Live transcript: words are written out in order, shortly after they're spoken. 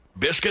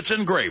Biscuits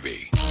and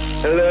Gravy.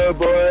 Hello,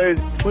 boys.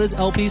 What does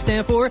LP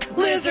stand for?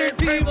 Lizard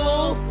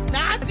people!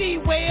 Nazi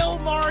whale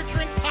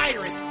margarine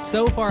pirates!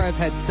 So far, I've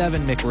had 7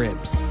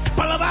 McRibs.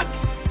 Balabuck!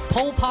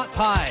 Pole pot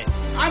pie.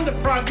 I'm the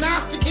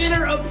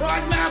prognosticator of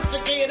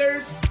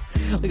prognosticators!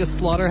 Like a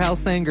slaughterhouse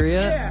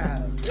sangria.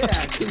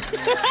 Yeah.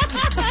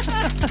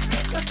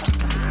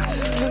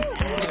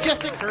 It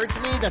just occurred to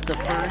me that the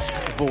first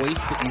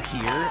voice that you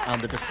hear on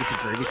the Biscuits and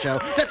Gravy show,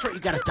 that's right, you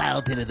got it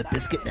dialed into the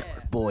Biscuit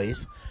Network,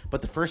 boys.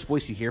 But the first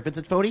voice you hear,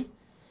 Vincent Fodi,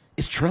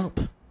 is Trump.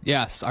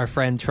 Yes, our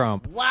friend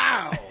Trump.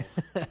 Wow.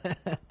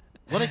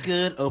 What a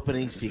good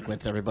opening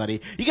sequence, everybody.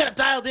 You got it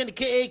dialed into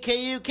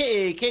KAKU,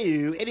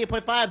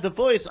 88.5, the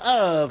voice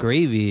of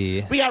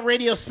Gravy. We got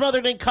radio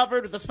smothered and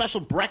covered with a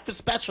special breakfast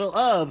special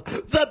of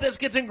the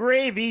Biscuits and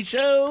Gravy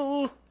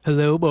Show.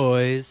 Hello,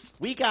 boys.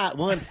 We got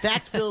one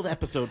fact-filled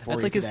episode for That's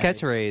you like his today.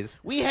 catchphrase.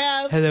 We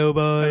have... Hello,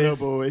 boys.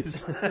 Hello,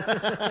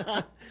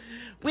 boys.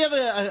 We have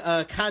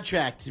a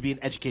contract to be an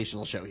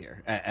educational show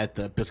here at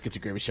the Biscuits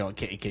and Gravy Show on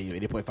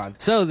KAKU 80.5.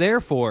 So,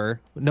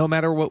 therefore, no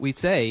matter what we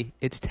say,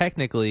 it's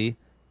technically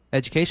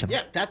educational.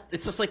 Yeah,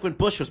 it's just like when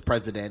Bush was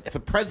president. If a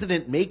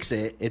president makes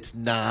it, it's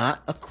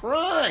not a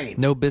crime.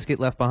 No biscuit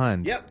left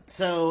behind. Yep.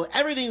 So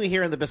everything we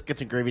hear on the Biscuits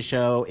and Gravy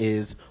Show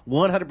is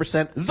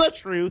 100% the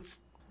truth.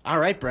 All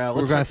right, bro.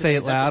 We're going to say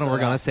it loud and we're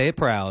going to say it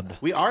proud.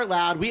 We are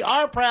loud. We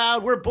are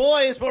proud. We're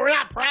boys, but we're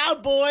not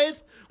proud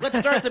boys. Let's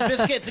start the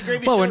Biscuits and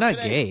Gravy Show. Well, we're not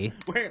today.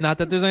 gay. Not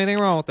that there's anything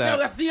wrong with that. No,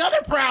 that's the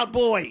other proud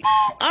boy.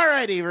 All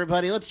right,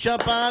 everybody. Let's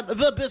jump on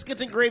the Biscuits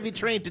and Gravy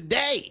train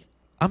today.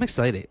 I'm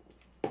excited.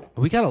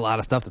 We got a lot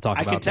of stuff to talk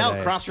I about can tell.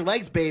 today. Cross your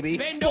legs, baby.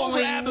 Bend over,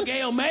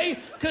 Abigail May,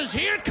 because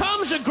here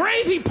comes a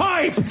gravy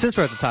pipe. Since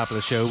we're at the top of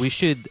the show, we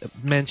should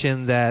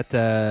mention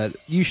that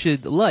you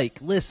should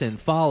listen,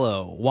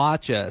 follow,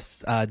 watch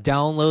us,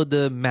 download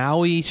the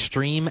Maui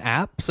Stream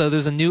app. So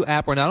there's a new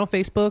app. We're not on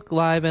Facebook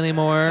Live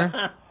anymore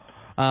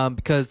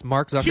because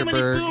Mark Zuckerberg... Too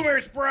many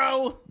boomers,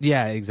 bro.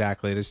 Yeah,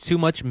 exactly. There's too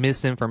much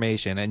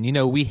misinformation. And,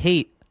 we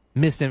hate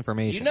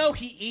misinformation. You know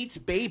he eats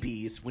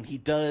babies when he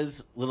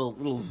does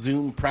little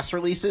Zoom press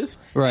releases.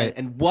 Right.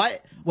 And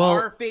what Well-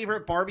 our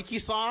favorite barbecue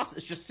sauce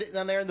is just sitting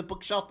on there in the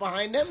bookshelf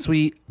behind him.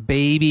 Sweet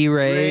baby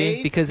Ray,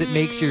 Rays? because it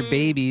makes your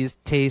babies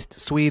taste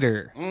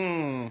sweeter.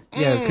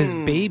 Yeah, because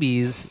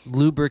babies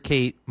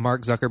lubricate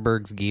Mark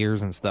Zuckerberg's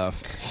gears and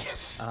stuff.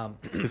 Yes.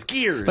 His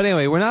gears. But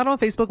anyway, we're not on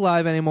Facebook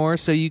Live anymore,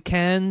 so you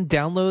can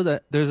download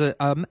there's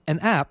an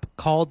app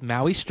called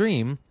Maui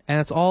Stream, and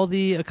it's all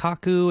the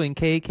Akaku and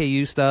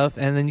KKU stuff,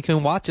 and then you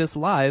can watch us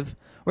live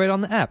right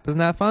on the app. Isn't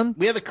that fun?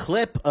 We have a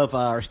clip of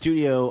our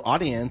studio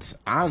audience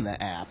on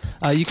the app.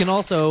 You can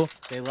also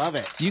They love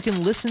it. you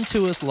can listen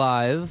to us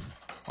live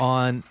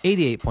on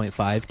 88.5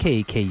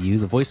 KKU,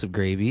 the voice of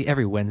Gravy,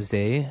 every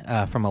Wednesday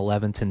from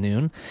 11 to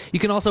noon. You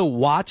can also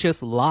watch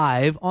us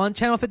live on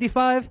Channel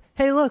 55.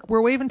 Hey, look,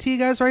 we're waving to you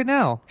guys right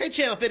now. Hey,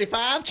 Channel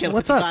 55. Channel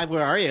What's 55, up?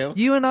 where are you?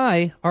 You and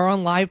I are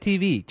on live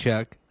TV,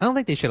 Chuck. I don't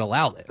think they should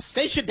allow this.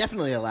 They should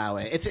definitely allow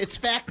it. It's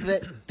fact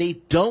that they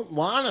don't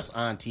want us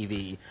on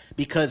TV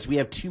because we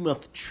have too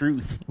much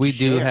truth to We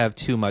do share. have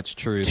too much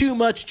truth. Too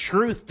much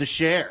truth to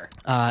share.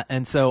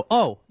 And so,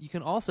 you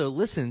can also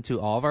listen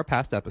to all of our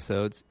past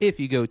episodes if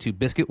you go to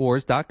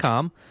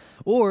biscuitwars.com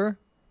or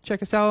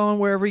check us out on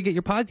wherever you get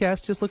your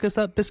podcasts. Just look us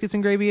up, Biscuits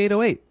and Gravy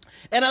 808.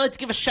 And I'd like to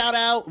give a shout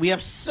out. We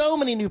have so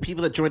many new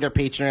people that joined our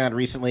Patreon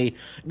recently.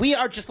 We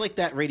are just like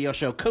that radio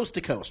show, Coast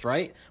to Coast,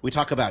 right? We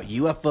talk about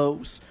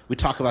UFOs. We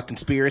talk about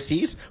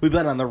conspiracies. We've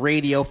been on the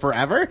radio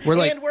forever.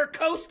 And we're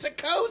coast to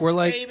coast, We're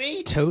like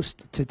baby.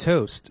 toast to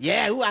toast.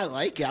 Yeah, ooh, I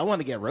like it. I want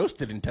to get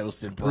roasted and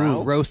toasted,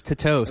 bro. Ooh, roast to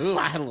toast. Ooh,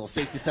 I had a little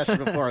safety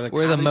session before. We're the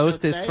comedy show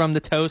mostest today. from the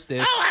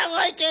toastest. Oh, I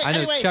like it. I know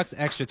Anyway, Chuck's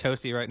extra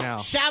toasty right now.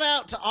 shout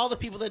out to all the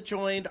people that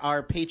joined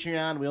our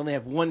Patreon. We only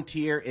have one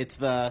tier. It's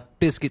the...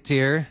 Biscuit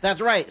tier.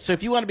 That's right. So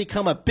if you want to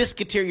become a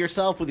biscuiteer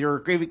yourself with your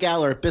gravy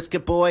gal or a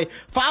biscuit boy,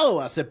 follow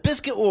us at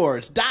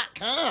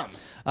biscuitwars.com.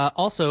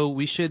 Also,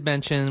 we should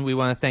mention we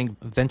want to thank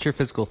Venture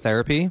Physical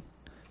Therapy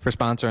for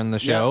sponsoring the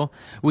show.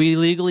 We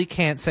legally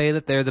can't say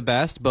that they're the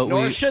best, but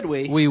Nor should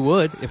we. We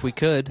would if we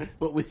could.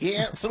 But we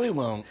can't, so we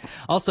won't.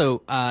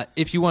 Also,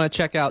 if you want to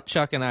check out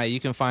Chuck and I, you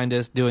can find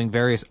us doing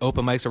various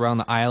open mics around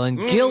the island.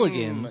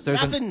 Gilligan's.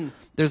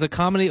 There's a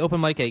comedy open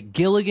mic at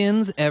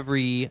Gilligan's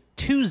every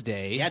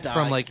Tuesday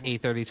from like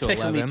 8:30 to Tickle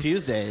 11. Me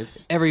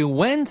Tuesdays. Every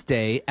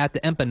Wednesday at the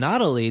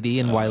Empanada Lady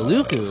in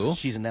Wailuku.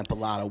 She's an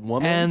empalada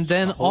woman. And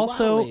then She's a whole lot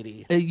of also,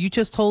 lady. you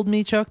just told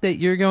me, Chuck, that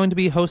you're going to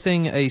be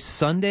hosting a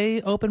Sunday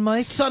open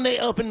mic Sunday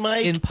open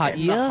mic in Paia?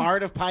 in the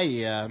heart of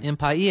Paia. in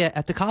Paia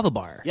at the Kava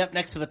Bar. Yep,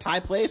 next to the Thai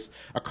place,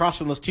 across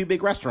from those two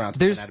big restaurants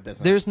that went out of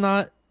business.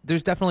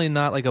 There's definitely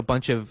not like a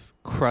bunch of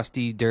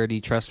crusty,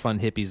 dirty trust fund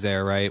hippies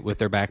there, right, with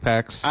their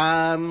backpacks.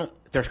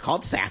 They're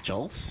called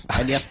satchels,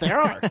 and yes, there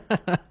are.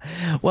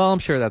 Well, I'm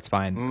sure that's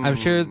fine. I'm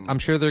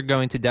sure they're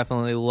going to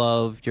definitely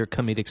love your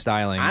comedic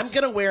stylings. I'm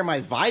gonna wear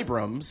my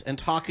Vibrams and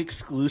talk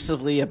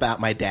exclusively about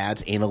my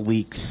dad's anal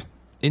leaks.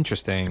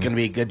 Interesting. It's going to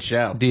be a good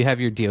show. Do you have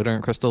your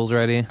deodorant crystals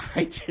ready?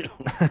 I do.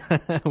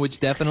 Which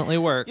definitely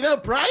work. You know,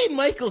 Brian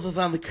Michaels was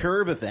on the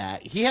curb of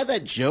that. He had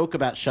that joke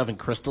about shoving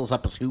crystals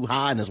up his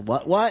hoo-ha and his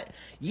what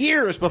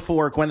years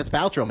before Gwyneth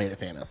Paltrow made it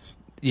famous.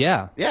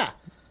 Yeah. Yeah.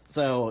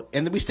 So,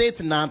 and we say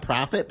it's a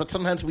non-profit, but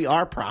sometimes we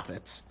are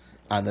prophets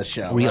on this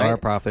show. We right? are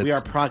prophets. We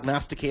are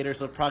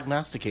prognosticators of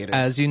prognosticators.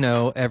 As you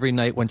know, every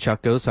night when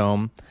Chuck goes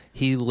home,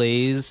 he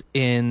lays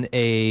in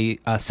a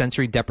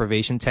sensory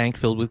deprivation tank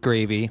filled with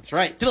gravy. That's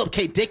right. Philip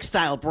K. Dick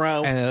style,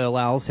 bro. And it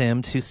allows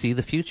him to see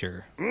the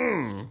future.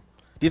 Do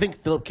you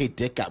think Philip K.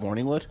 Dick got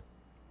morning wood?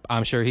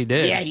 I'm sure he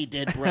did. Yeah, he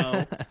did,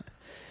 bro.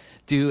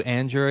 Do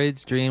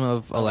androids dream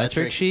of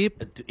electric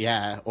sheep?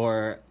 Yeah,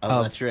 or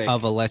electric.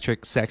 Of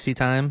electric sexy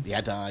time?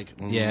 Yeah, dog.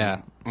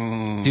 Yeah.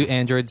 Do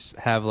androids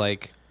have,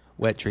 like,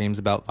 wet dreams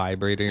about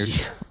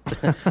vibrators?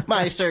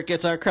 My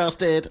circuits are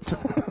crusted.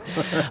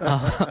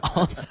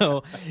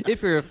 Also,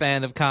 if you're a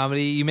fan of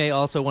comedy, you may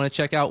also want to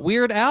check out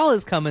Weird Al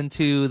is coming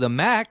to the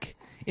Mac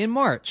in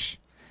March.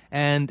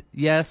 And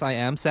yes, I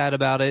am sad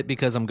about it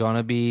because I'm going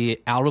to be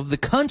out of the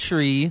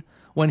country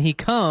when he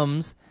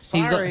comes.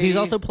 Sorry. He's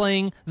also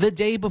playing the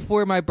day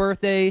before my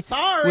birthday,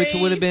 Sorry. which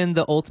would have been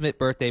the ultimate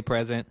birthday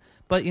present.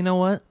 But you know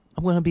what?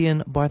 I'm going to be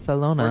in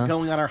Barcelona. We're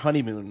going on our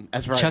honeymoon.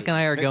 That's right. Chuck and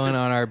I are Vincent going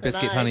on our and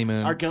biscuit I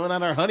honeymoon. Are going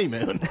on our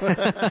honeymoon.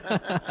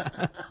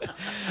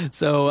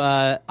 So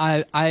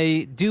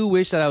I do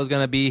wish that I was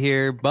going to be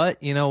here,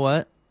 but you know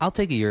what? I'll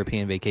take a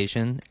European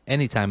vacation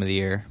any time of the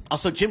year.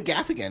 Also, Jim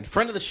Gaffigan,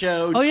 friend of the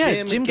show. Oh, yeah,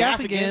 Jim Jim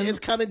Gaffigan Gaffigan is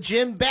coming.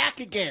 Jim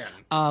back again.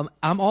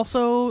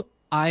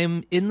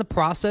 I'm in the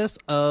process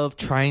of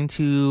trying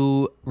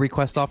to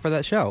request off for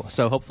that show.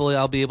 So hopefully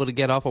I'll be able to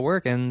get off of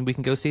work and we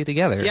can go see it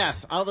together.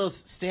 Yes, all those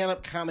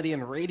stand-up comedy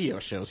and radio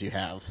shows you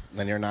have,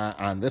 then you're not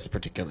on this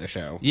particular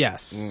show.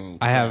 Yes.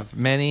 I have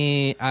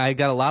many. I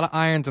got a lot of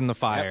irons in the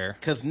fire.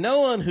 Because no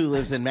one who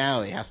lives in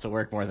Maui has to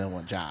work more than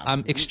one job.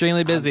 I'm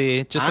extremely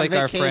busy, just on like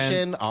our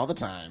vacation friend. all the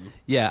time.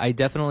 Yeah, I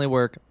definitely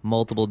work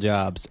multiple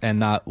jobs and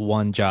not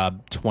one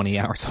job 20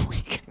 hours a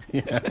week.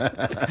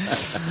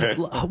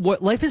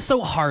 What life is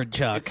so hard,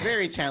 Chuck. It's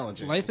very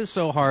challenging. Life is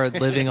so hard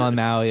living on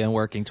Maui and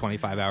working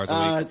 25 hours a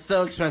week. It's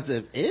so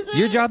expensive. Is it?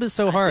 Your job is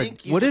so I hard.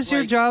 think you What just is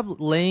your like- job?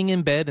 Laying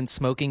in bed and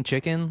smoking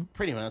chicken?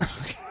 Pretty much.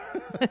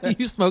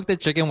 You smoke the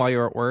chicken while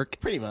you're at work?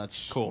 Pretty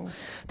much. Cool.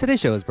 Today's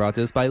show is brought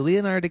to us by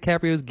Leonardo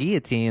DiCaprio's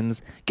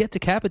Guillotines. Get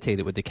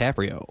decapitated with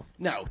DiCaprio.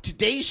 No,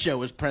 today's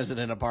show is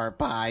presented apart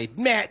by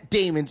Matt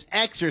Damon's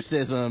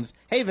Exorcisms.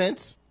 Hey,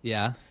 Vince.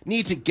 Yeah.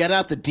 Need to get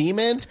out the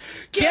demons?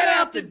 Get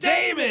out the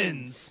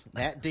demons!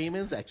 Matt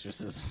Damon's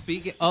Exorcisms.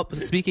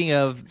 Speaking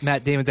of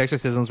Matt Damon's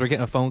exorcisms, we're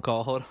getting a phone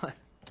call. Hold on.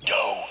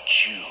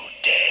 Don't you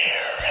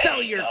dare.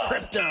 Sell your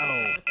crypto.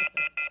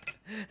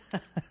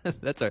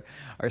 That's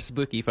our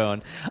spooky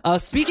phone.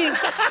 Speaking,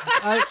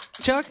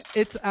 Chuck,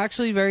 it's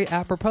actually very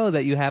apropos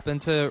that you happen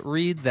to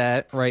read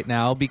that right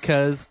now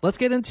because let's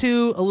get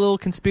into a little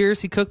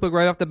conspiracy cookbook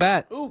right off the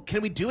bat. Ooh,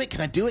 can we do it? Can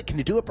I do it? Can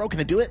you do it, bro?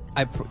 Can I do it?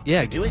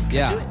 Yeah, do it? Can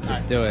Yeah, I do it?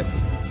 let's do it.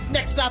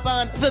 Next stop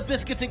on the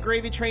Biscuits and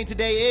Gravy train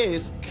today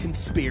is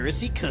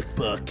Conspiracy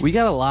Cookbook. We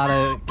got a lot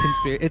of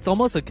conspiracy. It's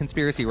almost a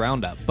conspiracy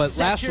roundup. But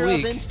Set your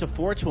ovens to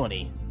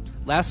 420.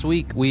 Last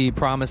week, we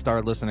promised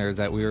our listeners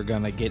that we were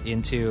going to get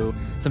into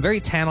some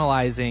very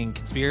tantalizing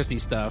conspiracy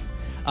stuff.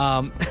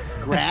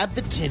 Grab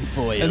the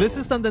tinfoil. And this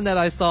is something that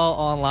I saw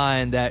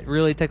online that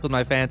really tickled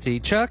my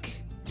fancy. Chuck,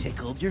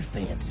 tickled your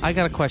fancy. I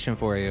got a question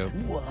for you.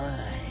 What?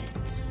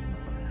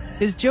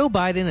 Is Joe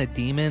Biden a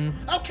demon?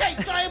 Okay,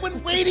 so I've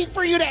been waiting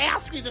for you to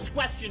ask me this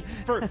question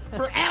for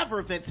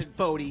forever, Vincent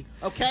Fodi.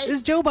 Okay?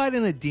 Is Joe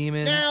Biden a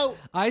demon? Now,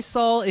 I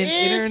saw an is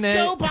internet.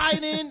 Joe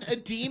Biden a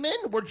demon?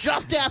 We're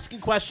just asking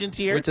questions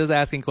here. We're just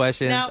asking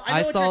questions. Now, I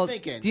know what saw. you're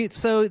thinking.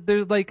 So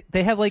there's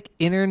they have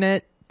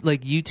internet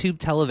YouTube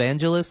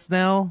televangelists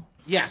now.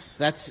 Yes,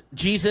 that's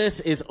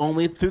Jesus is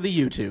only through the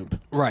YouTube.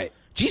 Right.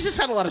 Jesus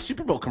had a lot of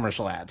Super Bowl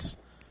commercial ads.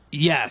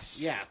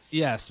 Yes. Yes.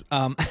 Yes.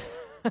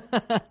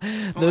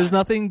 There's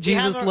nothing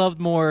Jesus have loved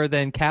more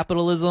than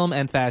capitalism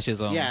and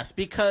fascism. Yes,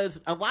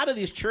 because a lot of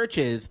these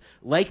churches,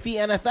 like the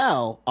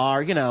NFL,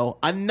 are,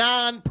 a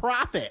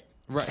non-profit.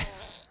 Right.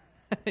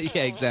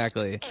 Yeah,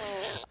 exactly.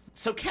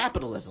 So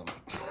capitalism.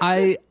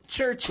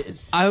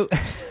 Churches.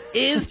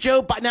 Is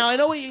Joe Biden... Now, I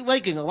know what you're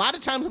liking. A lot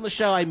of times on the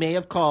show, I may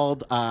have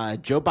called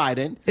Joe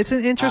Biden. It's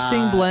an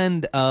interesting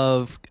blend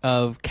of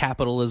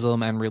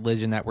capitalism and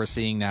religion that we're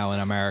seeing now in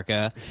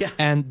America. Yeah.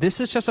 And this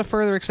is just a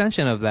further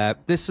extension of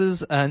that. This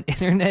is an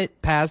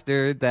internet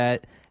pastor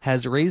that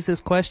has raised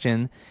this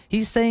question.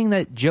 He's saying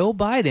that Joe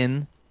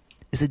Biden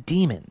is a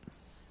demon.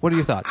 What are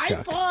your thoughts, Chuck?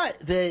 I thought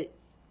that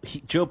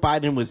Joe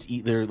Biden was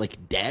either,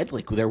 dead,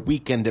 their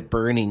weekend at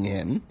burning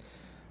him,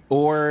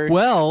 or...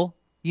 Well,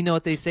 you know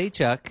what they say,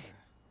 Chuck.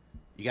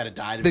 You got to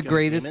die to The become a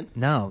greatest, demon?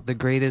 no, the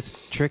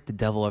greatest trick the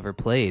devil ever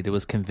played. It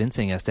was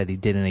convincing us that he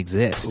didn't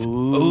exist.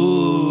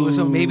 Ooh.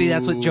 So maybe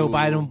that's what Joe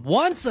Biden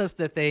wants us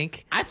to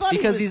think. I thought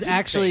because he was he's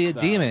actually a deep-faked,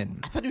 though. demon.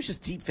 I thought he was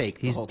just deep fake.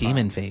 He's the whole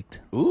demon time. faked.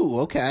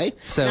 Ooh, okay.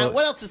 So now,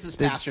 what else does this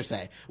pastor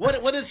say?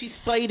 What is he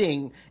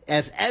citing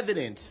as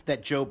evidence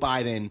that Joe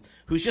Biden,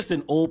 who's just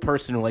an old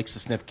person who likes to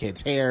sniff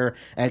kids' hair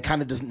and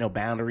kind of doesn't know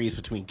boundaries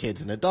between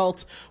kids and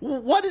adults,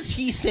 what is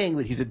he saying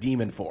that he's a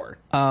demon for?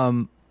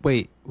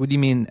 Wait, what do you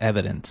mean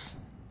evidence?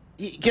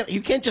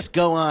 You can't just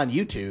go on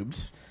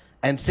YouTube's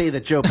and say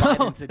that Joe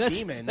Biden's a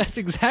demon. That's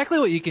exactly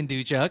what you can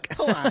do, Chuck.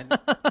 Hold on.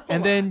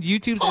 And then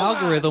YouTube's Hold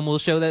algorithm will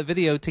show that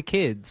video to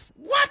kids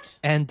What?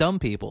 and dumb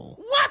people.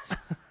 What?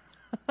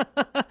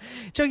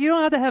 Chuck, you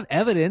don't have to have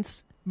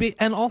evidence.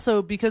 And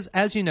also, because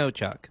as you know,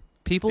 Chuck,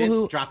 people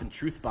Vince dropping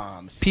truth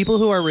bombs.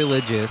 who are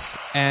religious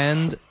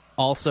and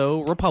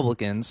also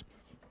Republicans,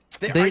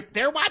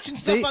 They're watching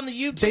stuff they- on the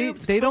YouTube. they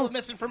that's full don't- of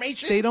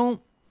misinformation. they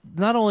don't.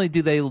 Not only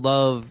do they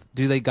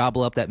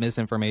gobble up that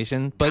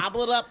misinformation, but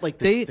gobble it up like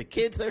they the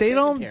kids. They're they taking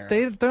don't care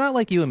of. they're not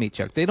like you and me,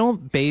 Chuck. They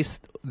don't base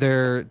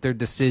their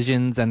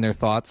decisions and their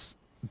thoughts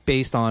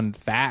based on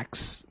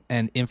facts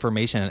and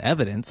information and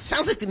evidence.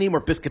 Sounds like they need more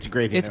biscuits and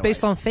gravy. It's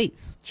based on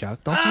faith, Chuck.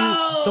 Don't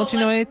you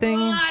know that's anything?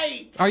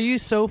 right. Are you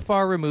so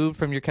far removed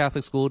from your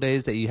Catholic school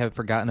days that you have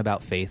forgotten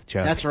about faith,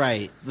 Chuck? That's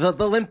right. The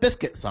Limp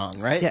Bizkit song,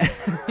 right? Yeah.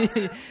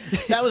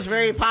 That was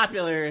very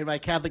popular in my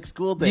Catholic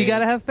school days. You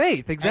gotta have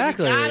faith,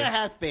 exactly. You gotta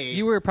have faith.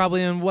 You were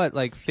probably in what,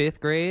 like 5th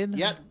grade?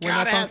 Yep. When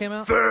that Gotta song have came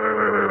out.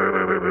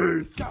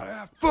 faith. Gotta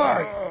have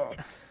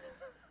faith.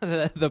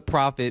 The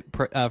prophet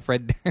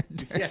Fred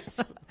Durst.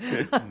 Yes.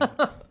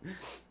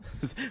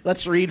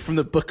 Let's read from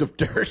the Book of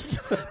Durst.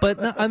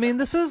 But no, I mean,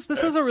 this is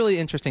a really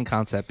interesting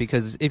concept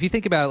because if you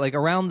think about it, like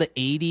around the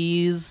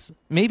 80s,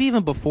 maybe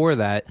even before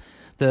that,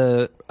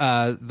 the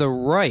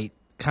right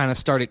kind of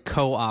started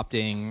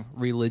co-opting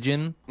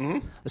religion,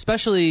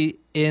 especially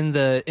in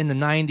the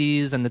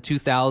 90s and the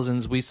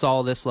 2000s. We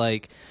saw this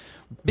like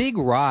big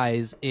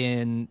rise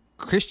in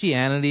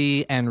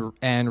Christianity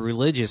and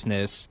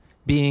religiousness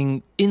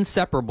being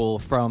inseparable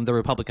from the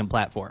Republican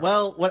platform.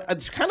 Well,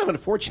 it's kind of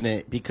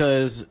unfortunate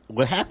because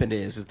what happened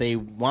is they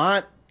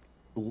want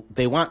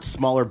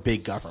smaller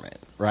big government,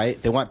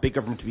 right? They want big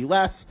government to be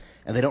less,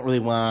 and they don't really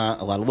want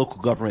a lot of local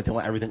government. They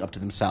want everything up to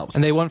themselves.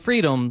 And they want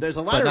freedom, There's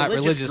a lot but of not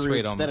religious groups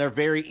freedom. that are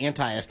very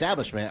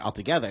anti-establishment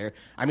altogether.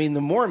 I mean,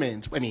 the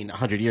Mormons.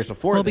 100 years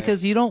before. Well, this,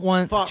 because you don't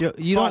want fought Joe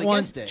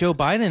against it.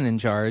 Biden in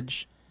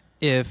charge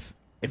if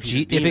he's a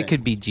if demon. it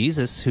could be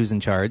Jesus who's in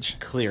charge.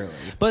 Clearly.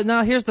 But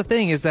now here's the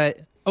thing: is that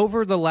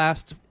over the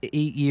last 8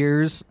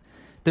 years,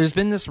 there's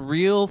been this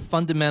real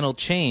fundamental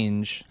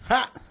change.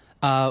 Ha!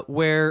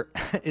 Where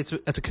it's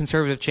a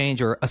conservative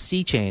change or a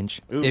sea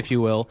change, if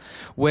you will,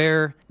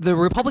 where the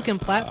Republican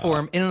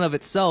platform in and of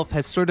itself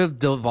has sort of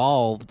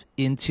devolved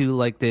into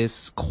like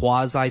this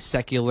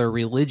quasi-secular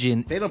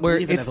religion They don't where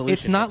believe in it's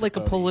evolution, not that's like a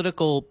Cody.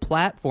 political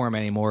platform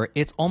anymore.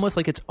 It's almost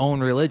like its own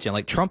religion.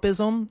 Like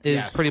Trumpism is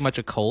Yes. pretty much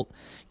a cult.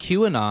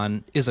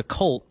 QAnon is a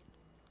cult.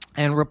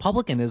 And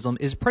Republicanism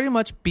is pretty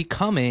much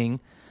becoming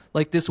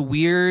like this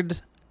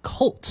weird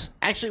cult.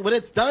 Actually, what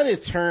it's done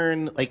is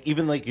turn,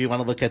 even you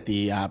want to look at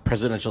the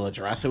presidential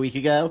address a week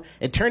ago,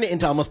 it turned it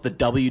into almost the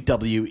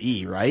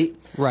WWE, right?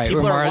 Right,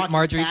 People where are walking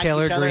Marjorie past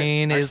Taylor each other,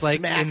 Greene are is like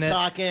smack in the,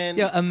 talking.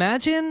 Yeah,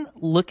 imagine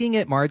looking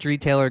at Marjorie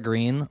Taylor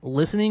Greene,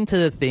 listening to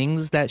the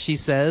things that she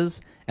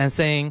says, and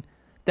saying,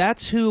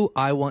 "That's who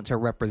I want to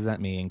represent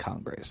me in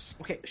Congress."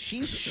 Okay,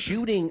 she's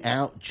shooting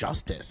out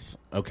justice,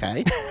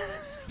 okay?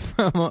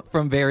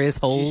 from various She's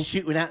holes,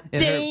 shooting out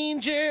in her-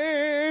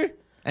 danger.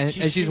 and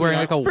she's shooting wearing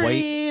out like a white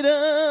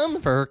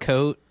freedom. fur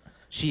coat.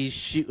 She's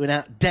shooting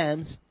out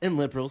Dems and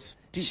liberals.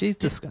 She's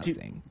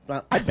disgusting.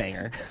 Well, I'd bang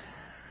her.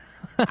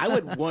 I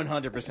would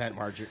 100%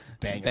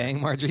 bang her.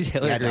 Bang Marjorie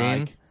Taylor Yeah, Greene.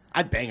 dog.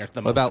 I'd bang her.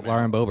 What about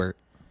Lauren Boebert?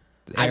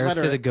 I'd Heirs let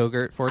to her- the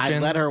Gogurt fortune.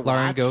 I'd let her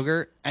Lauren watch,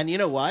 Gogurt. And you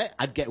know what?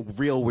 I'd get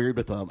real weird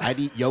with them. I'd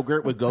eat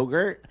yogurt with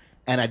Gogurt,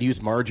 and I'd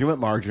use margarine with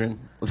margarine.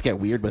 Let's get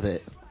weird with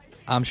it.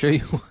 I'm sure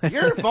you would.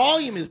 Your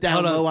volume is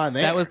down Hold low on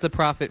there. That was the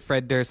prophet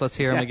Fred Durst. Let's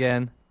hear him Yeah.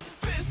 again.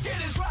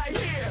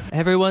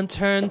 Everyone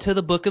turn to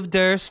the Book of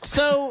Durst.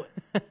 So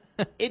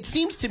it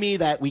seems to me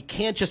that we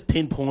can't just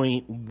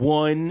pinpoint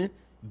one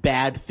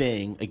bad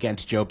thing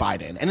against Joe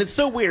Biden, and it's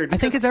so weird. I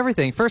think it's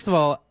everything. First of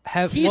all,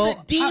 He's a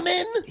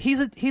demon? He's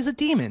a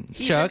demon,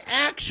 he's Chuck. an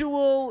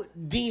actual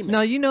demon.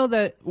 Now you know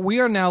that we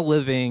are now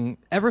living.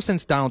 Ever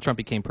since Donald Trump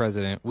became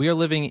president, we are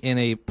living in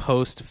a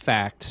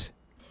post-fact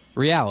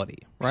reality,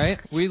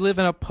 right? We live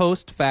in a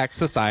post-fact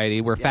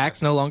society where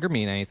facts no longer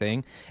mean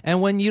anything,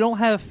 and when you don't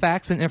have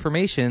facts and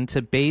information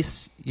to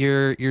base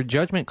your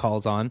judgment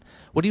calls on,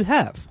 what do you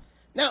have?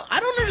 Now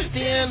I don't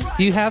understand.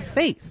 You have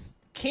faith.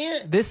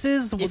 This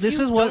is If this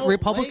you is what don't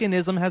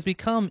republicanism has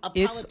become.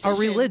 It's a politician-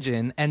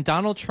 religion, and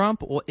Donald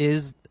Trump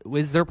is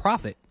their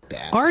prophet.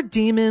 Bad. Are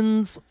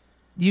demons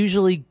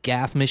usually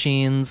gaff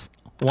machines?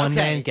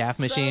 One-man gaff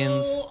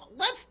machines? So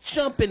let's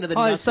jump into the.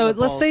 All right, nuts so and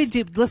the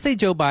let's say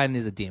Joe Biden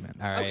is a demon.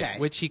 All right, Okay.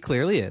 which he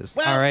clearly is.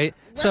 Well, all right,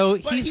 so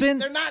but he's been.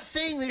 They're not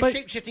saying they're but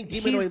shape-shifting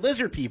he's- demonoid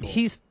lizard people.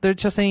 They're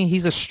just saying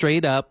he's a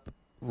straight up,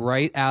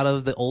 right out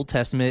of the Old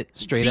Testament,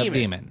 straight up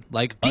demon,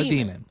 like a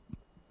demon.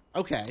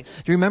 Okay. Do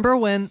you remember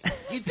when?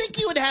 You'd think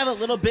he would have a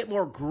little bit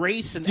more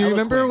grace and Do you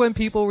remember when eloquence.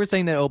 people were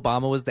saying that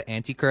Obama was the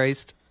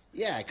Antichrist?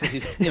 Yeah, because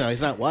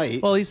he's not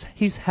white. Well,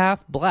 he's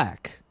half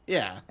black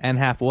yeah, and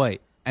half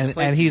white, and Just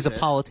like and he's a Jesus.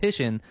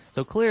 politician,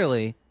 so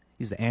clearly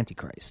he's the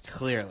Antichrist,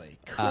 clearly.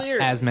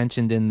 as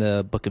mentioned in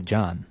the Book of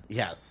John,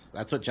 Yes,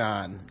 that's what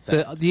John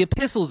said. the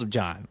epistles of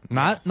John,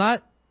 not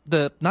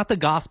the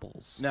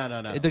Gospels.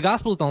 No. The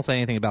Gospels don't say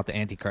anything about the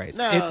Antichrist.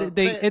 No,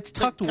 it's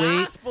tucked the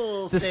way.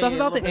 Gospels The say stuff a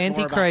about the little bit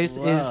more about Antichrist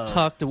is love.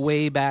 tucked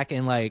way back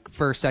in like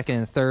First, Second,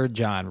 and Third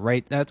John.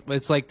 Right?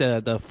 It's like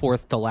the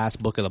fourth to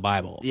last book of the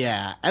Bible.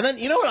 Yeah, and then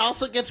you know what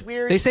also gets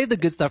weird? They save the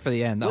good stuff for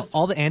the end.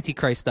 All the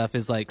Antichrist stuff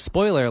is like,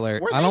 spoiler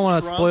alert. Were I they don't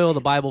want to drunk? spoil the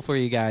Bible for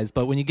you guys,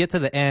 but when you get to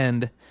the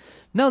end,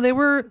 no, they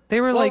were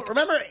well, like,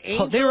 remember they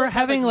were angels had,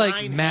 having like,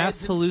 like 9 mass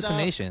heads and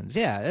hallucinations.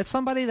 Yeah, it's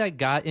somebody that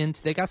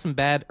they got some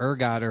bad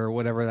ergot or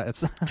whatever.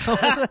 That's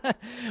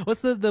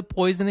what's the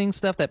poisoning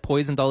stuff that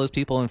poisoned all those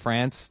people in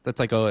France? That's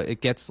like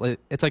it's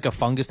like a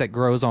fungus that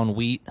grows on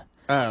wheat.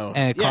 Oh,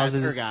 And yeah, it's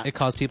ergot. it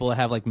caused people to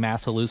have like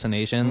mass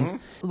hallucinations.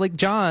 Mm-hmm. Like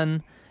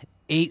John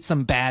ate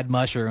some bad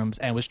mushrooms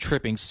and was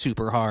tripping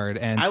super hard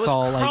and I was saw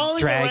like crawling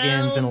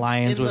dragons and around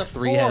lions in with the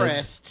 3 heads.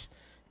 forest,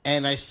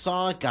 and I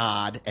saw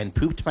God and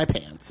pooped my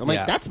pants. I'm like,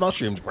 Yeah. that's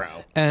mushrooms, bro.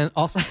 And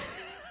also,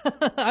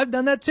 I've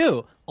done that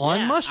too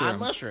on Yeah, mushrooms. on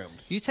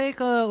mushrooms. You take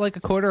like a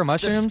quarter of The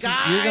mushrooms,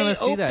 sky you're gonna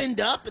see opened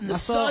that. up and the I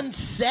saw- sun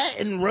set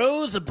and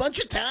rose a bunch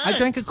of times. I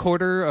drank a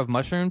quarter of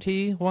mushroom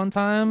tea one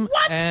time,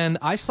 What? and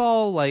I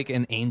saw like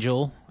an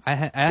angel. I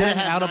had it an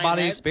have out of 9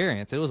 body heads?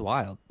 experience. It was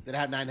wild. Did it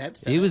have 9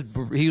 heads? He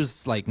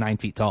was like 9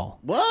 feet tall.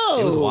 Whoa!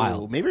 It was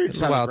wild. Maybe we were It was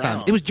just a on the wild time.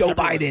 ground. It was Joe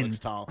Everyone Biden. looks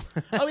tall.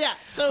 Oh yeah.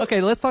 So Okay,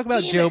 let's talk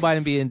about Joe demons.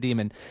 Biden being a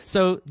demon.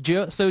 So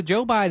Joe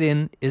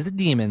Biden is a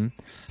demon.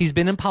 He's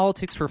been in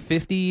politics for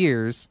 50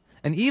 years.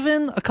 And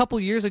even a couple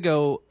years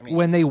ago,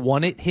 when they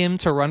wanted him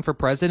to run for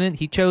president,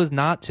 he chose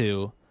not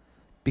to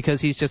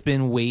because he's just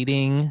been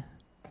waiting.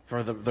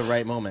 for the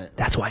right moment.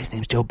 That's why his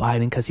name's Joe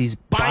Biden, because he's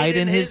Biden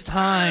Biden his his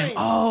time. time.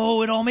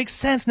 Oh, it all makes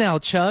sense now,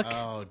 Chuck.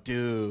 Oh,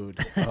 dude.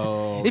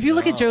 Oh. If you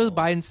look at no. Joe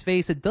Biden's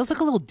face, it does look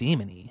a little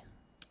demony.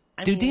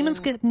 Do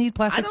demons need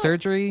plastic don't-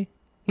 surgery?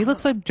 He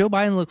looks like Joe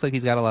Biden looks like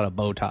he's got a lot of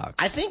Botox.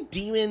 I think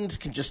demons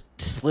can just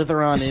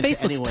slither on His into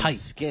face looks anyone's tight.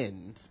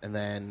 skins, and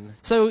then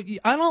So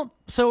I don't.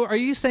 So are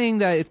you saying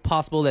that it's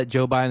possible that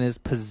Joe Biden is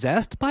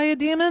possessed by a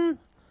demon?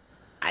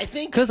 I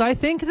think Because I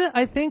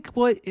think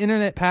what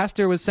internet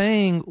pastor was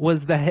saying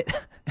was that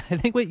I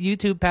think what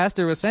YouTube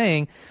pastor was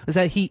saying was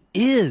that he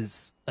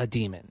is a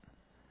demon.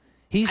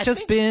 He's I just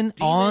think been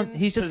on. demons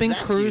He's just been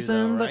possess you,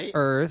 cruising though, the right?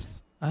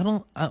 earth. I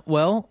don't.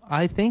 Well,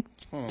 I think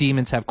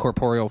demons have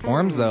corporeal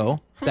forms though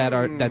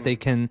that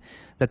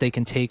they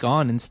can take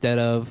on instead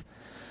of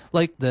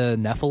like the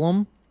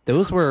Nephilim.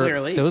 Those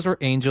Clearly. were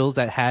angels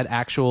that had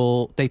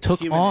actual. They took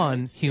Human on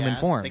heads. human Yeah,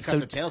 forms. they cut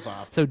their tails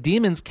off. So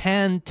demons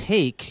can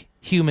take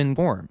human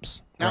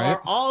forms. now right?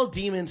 are all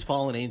demons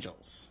fallen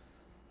angels?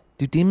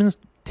 Do demons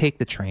take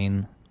the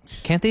train?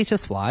 Can't they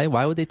just fly?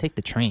 Why would they take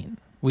the train?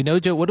 We know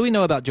Joe. What do we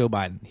know about Joe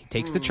Biden? He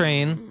takes the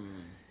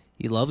train.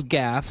 He loves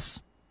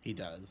gaffs. He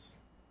does.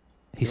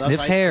 He loves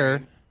sniffs ice hair.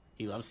 cream.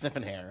 He loves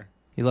sniffing hair.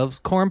 He loves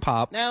corn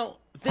pop. Now,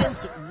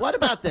 Vince, what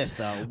about this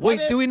though? What Wait,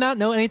 if, do we not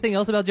know anything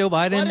else about Joe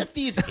Biden? What if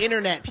these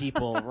internet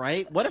people,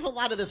 right? What if a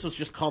lot of this was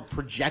just called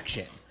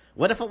projection?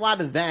 What if a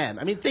lot of them?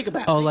 I mean, think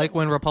about. Oh, think like of-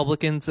 when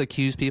Republicans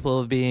accuse people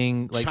of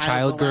being like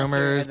child Child molester,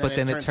 groomers, and but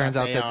then it turns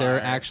out they that they're are.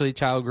 actually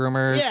child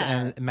groomers, Yeah.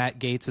 and Matt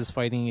Gaetz is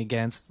fighting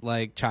against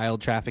like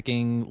child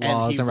trafficking and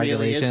laws he and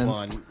really is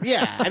regulations. one.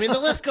 Yeah, I mean the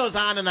list goes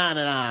on and on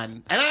and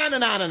on and on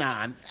and on and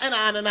on and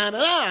on and on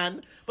and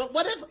on. But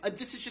what if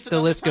this is just The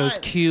another list goes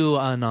time? Q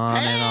on and on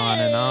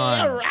and on.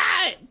 All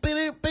right,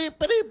 boop, boop,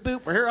 boop,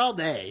 boop. We're here all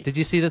day. Did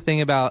you see the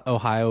thing about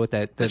Ohio with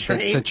that the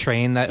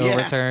train that Yeah.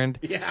 overturned?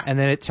 Yeah. And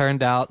then it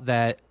turned out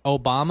that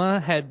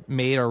Obama had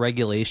made a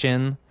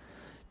regulation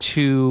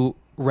to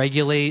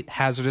regulate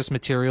hazardous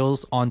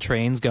materials on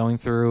trains going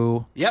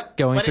through But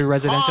it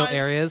residential caused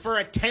areas. for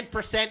a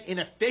 10%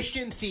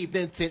 inefficiency,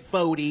 Vincent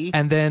Bodie.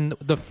 And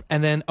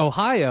then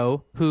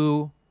Ohio,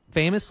 who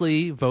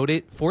famously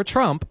voted for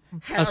Trump,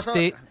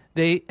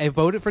 they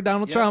voted for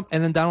Donald Yep. Trump,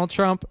 and then Donald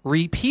Trump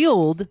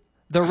repealed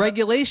the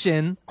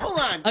regulation Hold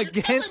on, you're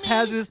against telling me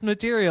hazardous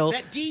material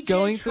that DJ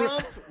going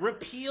Trump through.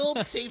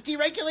 repealed safety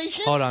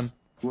regulations? Hold on.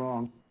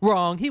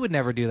 Wrong. He would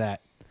never do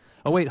that.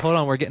 Oh, wait, hold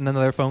on. We're getting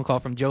another phone call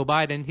from Joe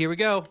Biden. Here we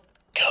go.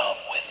 Come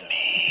with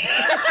me.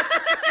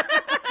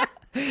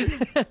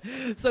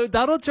 So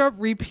Donald Trump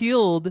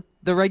repealed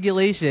the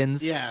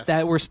regulations Yes.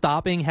 that were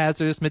stopping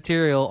hazardous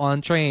material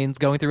on trains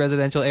going through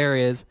residential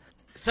areas.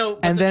 So,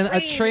 but And the then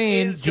a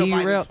train is Joe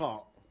Biden's derailed-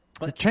 fault.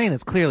 The train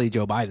is clearly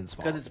Joe Biden's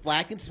Because fault it's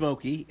black and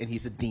smoky, and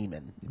he's a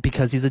demon.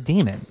 because he's a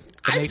demon.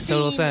 It I've makes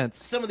total seen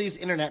sense. some of these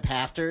internet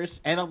pastors,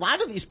 and a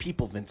lot of these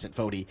people, Vincent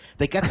Fodi,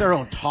 they get their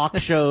own talk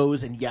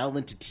shows and yell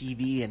into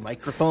TV and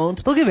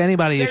microphones. They'll give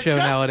anybody They're a show just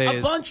nowadays.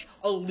 a bunch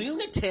of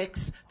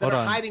lunatics that Hold are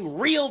on. hiding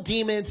real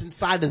demons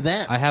inside of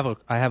them. I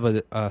have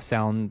a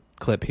sound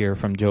clip here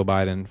from Joe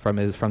Biden from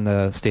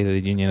the State of the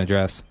Union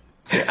address.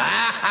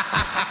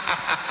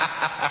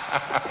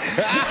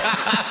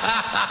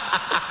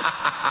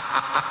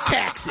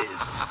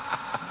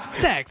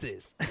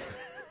 Taxes.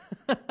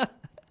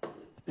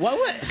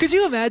 What? Could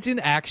you imagine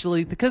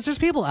actually? Because there's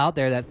people out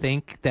there that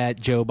think that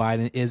Joe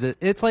Biden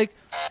it's like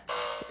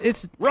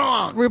it's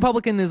Wrong.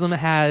 Republicanism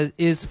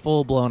is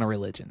full blown a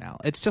religion now.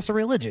 It's just a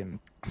religion.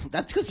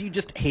 That's because you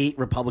just hate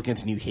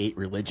Republicans and you hate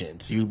religion,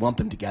 so you lump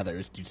them together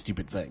as do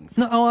stupid things.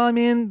 No, I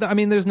mean,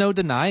 there's no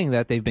denying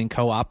that they've been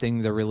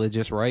co-opting the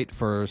religious right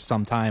for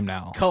some time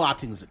now.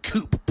 Co-opting is a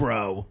coup,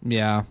 bro.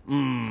 Yeah.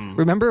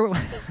 Remember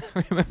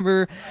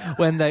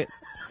when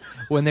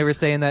they were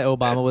saying that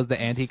Obama was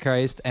the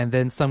Antichrist, and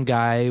then some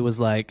guy was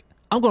like,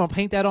 "I'm going to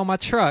paint that on my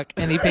truck,"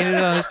 and he painted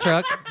it on his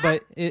truck,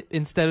 but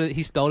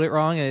he spelled it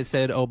wrong, and it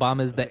said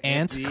Obama's the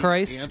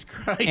Antichrist.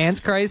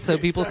 Antichrist. So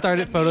people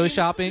started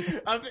photoshopping.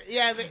 The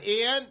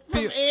ant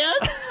from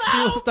ants.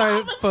 People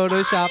started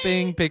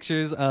photoshopping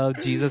pictures of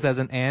Jesus as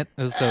an ant.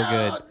 It was so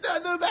good.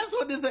 No, the best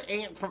one is the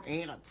ant from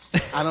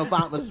ants on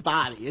Obama's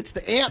body. It's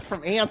the ant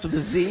from ants with a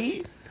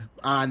Z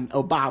on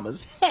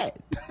Obama's head.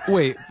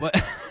 Wait, what?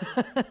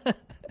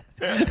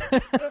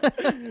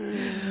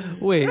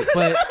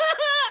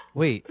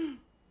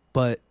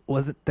 But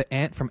wasn't the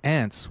ant from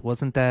Ants?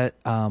 Wasn't that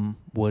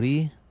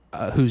Woody,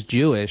 who's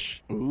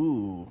Jewish?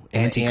 Ooh,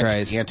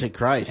 Antichrist.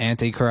 Antichrist.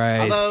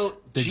 Although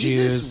the Jesus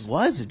Jews.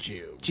 was a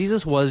Jew.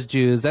 Jesus was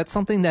Jews. That's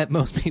something that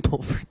most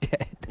people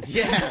forget.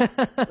 Yeah,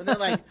 and they're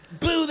like,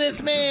 "Boo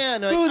this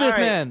man! Like, Boo this all right,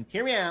 man.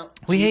 Hear me out.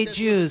 We Jesus hate was a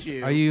Jews.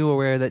 Jew." Are you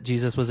aware that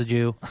Jesus was a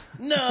Jew?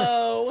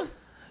 No.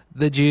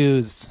 The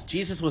Jews.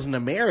 Jesus was an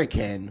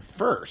American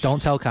first.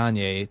 Don't tell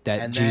Kanye that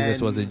And Jesus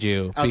then- was a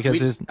Jew Oh, because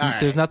there's all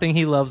right. nothing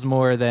he loves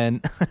more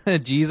than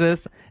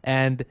Jesus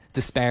and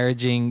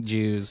disparaging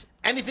Jews.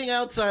 Anything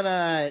else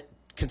on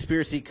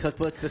Conspiracy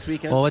Cookbook this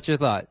weekend? Well, what's your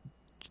thought?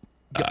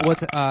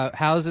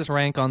 How does this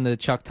rank on the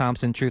Chuck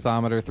Thompson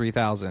Truthometer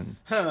 3000?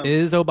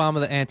 Is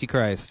Obama the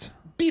Antichrist?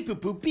 Beep boop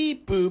boop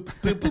beep boop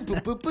boop boop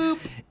boop boop boop.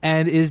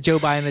 And is Joe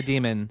Biden a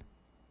demon?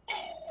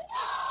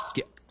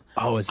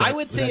 Oh, is that, I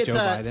would is say that it's Joe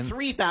Biden?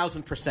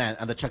 3,000%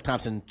 on the Chuck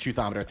Thompson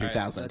Truthometer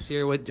 3000. Let's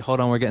hear what.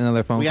 Hold on, we're getting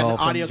another phone We have call an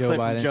audio from Joe clip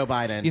Biden. from Joe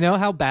Biden. You know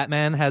how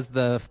Batman has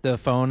the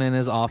phone in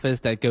his office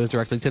that goes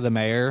directly to the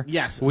mayor?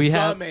 Yes, we the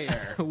have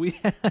mayor. we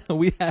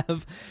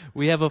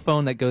have a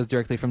phone that goes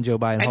directly from Joe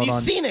Biden. And Hold you've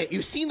on. seen it.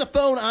 You've seen the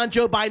phone on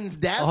Joe Biden's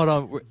desk. Hold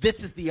on.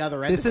 This is the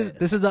other end This of is it.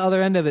 this is the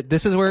other end of it.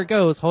 This is where it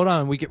goes. Hold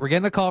on. We're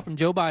getting a call from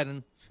Joe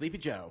Biden. Sleepy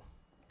Joe.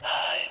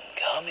 I'm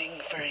coming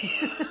for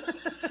you.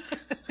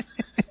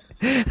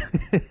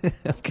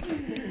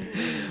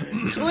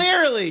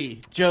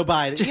 Clearly, Joe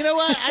Biden. You know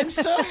what? I'm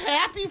so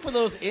happy for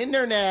those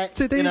internet,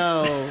 Today's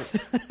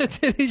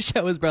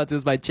show is brought to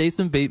us by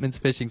Jason Bateman's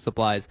Fishing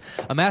Supplies.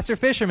 A master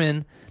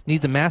fisherman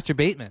needs a master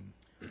baitman.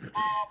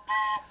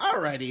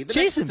 Alrighty.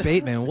 Jason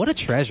Bateman, what a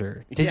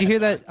treasure. Did you hear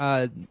that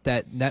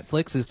that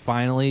Netflix is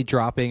finally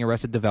dropping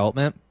Arrested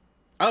Development?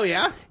 Oh,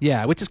 yeah?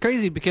 Yeah, which is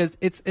crazy because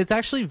it's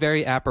actually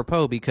very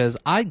apropos because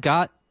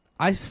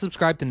I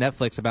subscribed to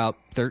Netflix about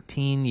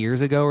 13 years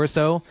ago or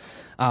so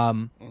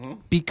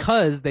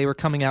because they were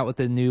coming out with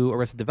the new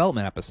Arrested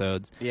Development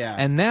episodes. Yeah.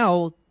 And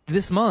now,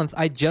 this month,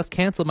 I just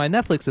canceled my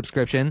Netflix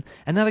subscription,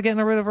 and now they're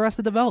getting rid of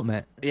Arrested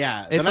Development.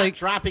 Yeah. They're It's not like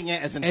dropping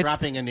it as in it's-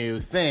 dropping a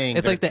new thing.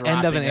 It's They're like the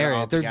end of an dropping it era.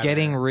 They're altogether.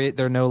 getting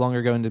they're no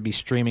longer going to be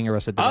streaming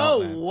Arrested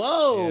Oh, Development.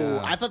 whoa.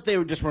 Yeah. I thought they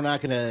were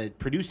not going to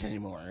produce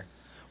anymore.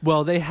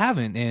 Well, they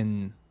haven't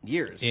in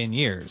Years.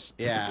 years.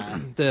 Yeah.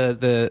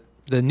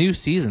 The new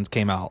seasons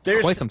came out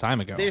quite some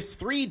time ago. There's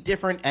 3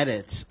 different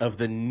edits of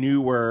the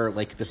newer,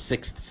 like the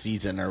 6th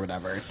season or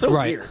whatever. It's so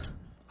Right. weird.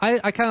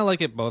 I kind of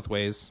like it both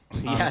ways,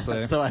 honestly.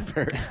 Yeah, so I've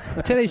heard.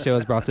 Today's show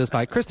is brought to us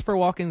by Christopher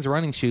Walken's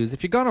running shoes.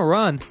 If you're going to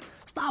run,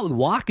 start with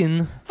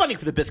walking. Funding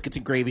for the Biscuits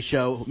and Gravy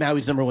Show,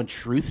 Maui's #1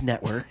 truth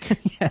network,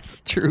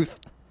 Yes, truth.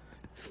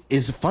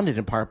 is funded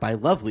in part by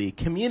lovely,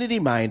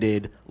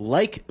 community-minded,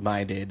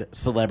 like-minded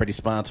celebrity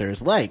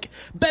sponsors like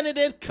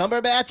Benedict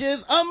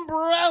Cumberbatch's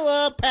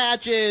Umbrella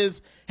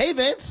Patches. Hey,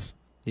 Vince,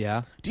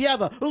 Yeah. do you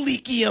have a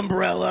leaky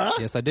umbrella?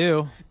 Yes, I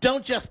do.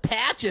 Don't just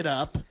patch it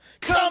up,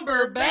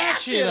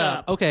 Cumberbatch it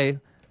up. Okay.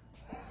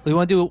 We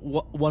want to do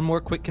one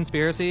more quick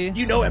conspiracy?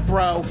 You know it,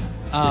 bro.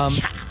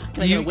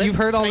 Can I get a whip? You've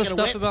heard all Can I the get a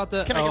stuff whip? about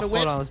the... Can I get a whip?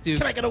 Hold on, let's do...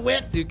 Can I get a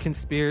whip? Let's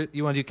do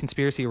you want to do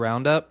conspiracy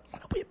roundup?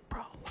 Whip,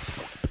 bro.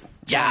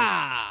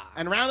 Yeah!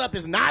 And Roundup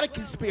is not a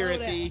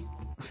conspiracy.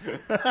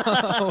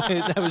 Oh, wait,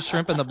 that was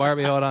Shrimp and the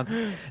Barbie. Hold on.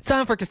 It's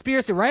time for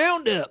conspiracy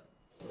roundup.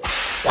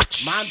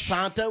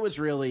 Monsanto is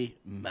really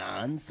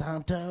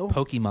Monsanto.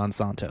 Pokemon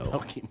Santo.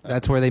 Pokemon.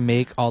 That's where they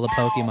make all the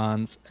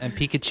Pokemons, and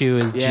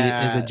Pikachu is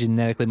Yeah. is a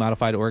genetically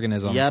modified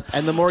organism. Yep,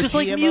 and the more Just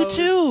like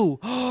GMOs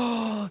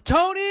Mewtwo.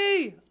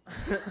 Tony.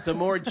 the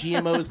more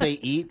GMOs they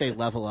eat, they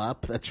level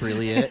up. That's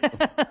really it.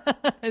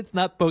 It's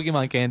not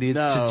Pokemon candy. It's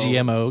just No.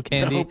 GMO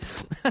candy. Nope.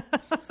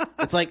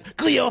 It's like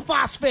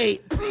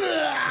glyphosate.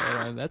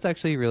 That's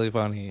actually really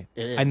funny.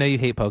 It is. I know you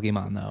hate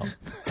Pokemon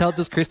though.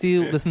 Does Christy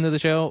listen to the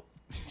show?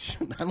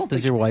 I don't Does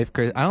think your wife?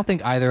 I don't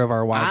think either of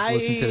our wives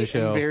listen to the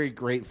show. am very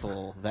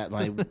grateful that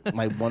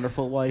my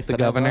wonderful wife, The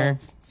that I governor?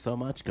 love so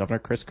much, Governor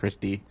Chris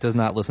Christie, Does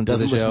not listen to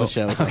doesn't the listen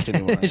show. to the show as much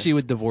anymore. She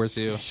would divorce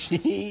you.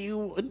 She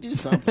would do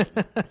something.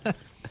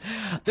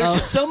 There's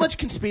just so much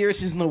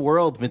conspiracies in the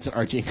world, Vincent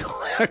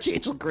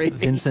Archangel Gravy.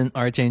 Vincent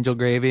Archangel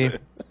Gravy.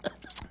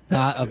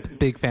 Not a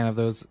big fan of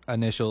those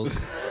initials.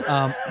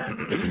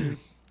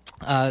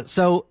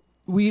 So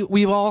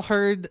we've all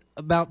heard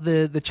about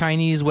the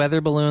Chinese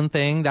weather balloon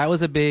thing. That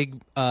was a big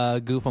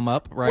goof 'em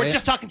up, right? We're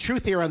just talking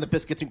truth here on the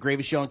Biscuits and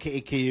Gravy Show on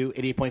KAKU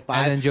 88.5.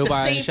 And then Joe the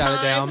Biden same shot it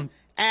time down.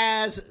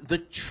 as the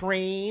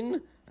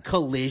train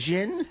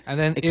collision. And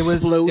then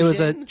explosion. it was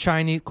a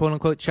Chinese, quote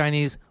unquote,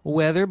 Chinese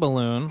weather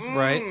balloon,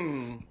 right?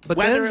 But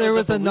Whether then it there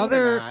was was a balloon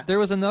or not. there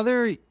was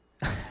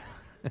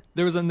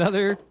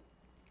another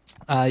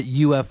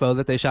UFO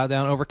that they shot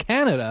down over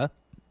Canada,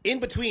 in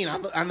between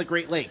on the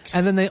Great Lakes.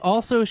 and then they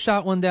also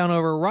shot one down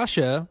over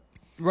Russia.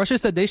 Russia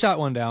said they shot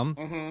one down,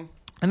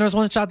 and there was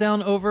one shot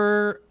down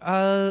over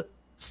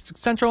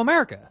Central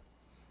America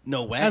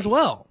no way. as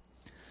well.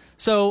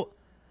 So,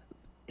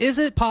 is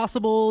it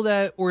possible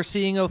that we're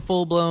seeing a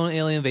full-blown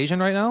alien invasion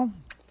right now?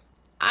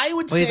 I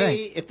would What do you say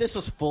think? if this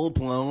was full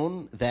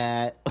blown,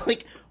 that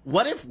like,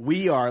 what if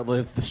we are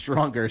the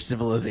stronger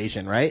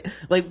civilization, right?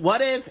 Like,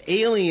 what if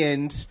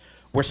aliens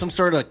were some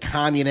sort of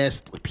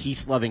communist,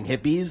 peace loving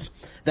hippies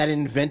that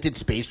invented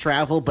space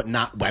travel but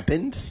not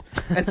weapons,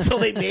 and so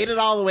they made it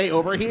all the way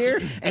over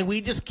here, and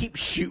we just keep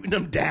shooting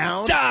them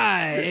down?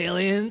 Die,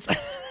 aliens!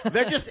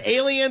 They're just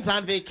aliens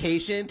on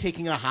vacation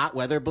taking a hot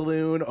weather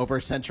balloon over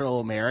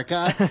Central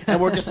America, and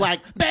we're just like,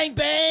 bang,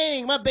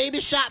 bang, my baby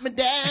shot me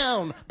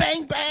down.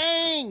 Bang,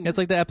 bang. It's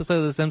like the episode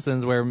of The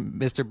Simpsons where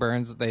Mr.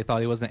 Burns, they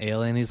thought he was an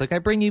alien. He's like, I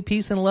bring you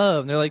peace and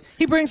love. And they're like,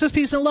 he brings us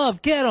peace and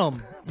love. Get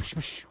him.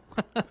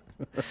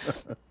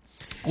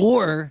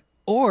 Or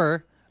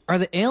are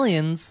the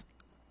aliens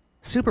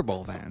Super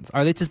Bowl fans?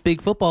 Are they just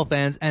big football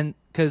fans? And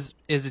because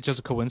is it just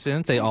a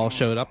coincidence they all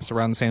showed up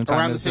around the same time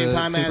Around the as same the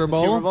time Super as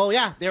Bowl? the Super Bowl,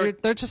 yeah.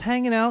 They're just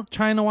hanging out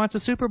trying to watch the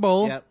Super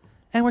Bowl. Yep.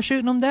 And we're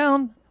shooting them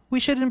down. We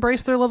should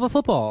embrace their love of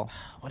football.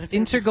 What if they're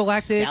just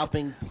Intergalactic.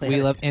 scalping We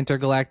planet? love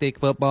intergalactic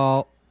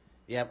football.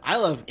 Yep, I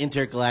love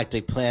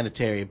intergalactic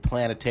planetary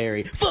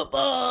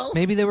football.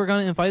 Maybe they were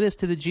going to invite us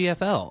to the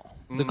GFL,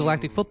 the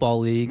Galactic Football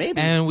League, Maybe.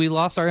 and we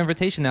lost our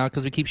invitation now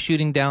because we keep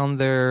shooting down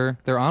their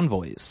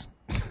envoys.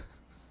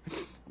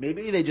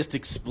 Maybe they just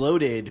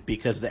exploded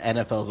because the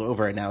NFL's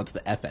over and now it's the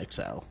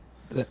FXL.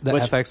 The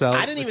Which FXL.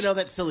 I didn't even know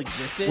that still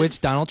existed. Which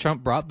Donald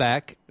Trump brought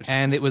back,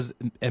 and it was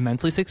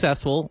immensely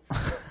successful,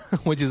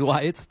 which is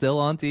why it's still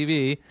on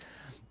TV.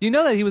 You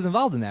know that he was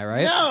involved in that,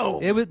 right? No!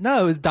 It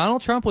was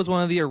Donald Trump was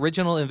one of the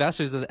original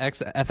investors of the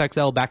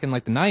FXL back in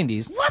like the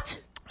 90s. What?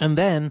 And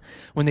then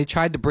when they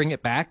tried to bring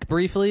it back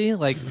briefly,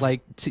 like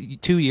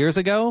 2 years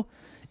ago,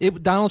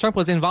 Donald Trump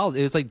was involved.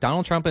 It was like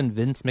Donald Trump and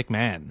Vince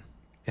McMahon,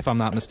 if I'm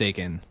not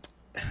mistaken.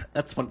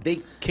 That's fun. They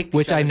kicked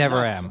Which each I other's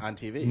never nuts am. on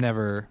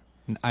TV.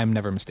 I'm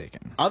never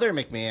mistaken. Other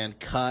McMahon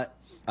cut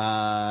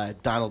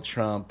Donald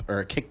Trump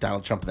or kicked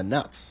Donald Trump in the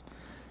nuts.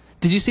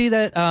 Did you see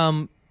that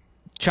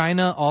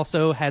China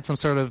also had some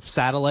sort of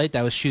satellite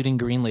that was shooting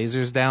green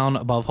lasers down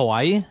above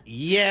Hawaii?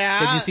 Yeah.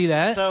 Did you see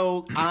that?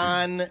 So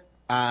on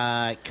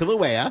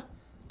Kilauea,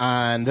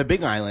 on the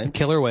Big Island,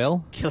 Killer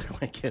whale?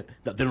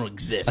 they don't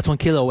exist. That's one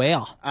killer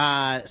whale.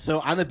 So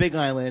on the Big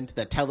Island,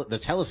 the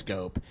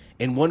telescope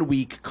in 1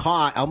 week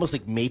caught almost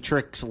like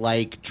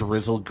Matrix-like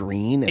drizzle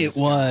green. in the It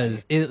sky.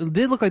 was. It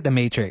did look like the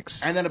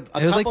Matrix. And then a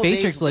it was like couple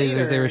Matrix days lasers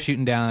they later, were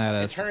shooting down at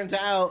It us. turns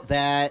out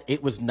that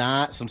it was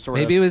not some sort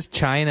Maybe it of was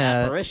China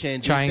apparition.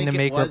 Do you trying to think it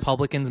make was-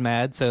 Republicans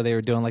mad, so they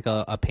were doing like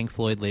a Pink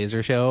Floyd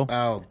laser show.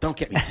 Oh, don't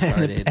get me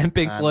started. And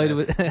Pink on Floyd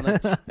this. was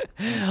Let's- all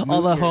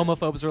the Move your-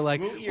 homophobes were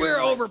like, move your "We're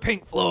mic. over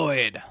Pink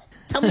Floyd."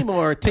 Tell me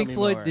more. Tell Pink me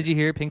Floyd. more. Did you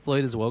hear Pink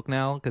Floyd is woke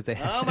now because they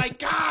Oh my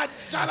God!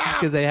 Shut up.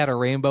 because they had a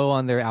rainbow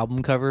on their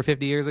album cover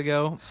 50 years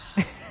ago.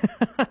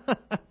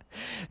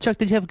 Chuck,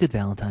 did you have a good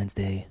Valentine's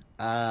Day?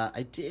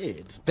 I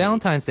did.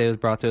 Valentine's Day was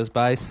brought to us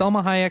by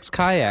Selma Hayek's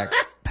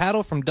Kayaks.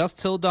 Paddle from dusk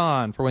till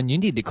dawn for when you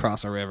need to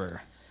cross a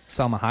river.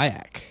 Selma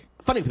Hayek.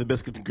 Funny for the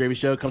Biscuits and Gravy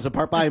Show comes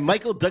apart by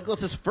Michael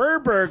Douglas's Fur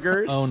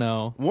Burgers. Oh,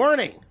 no.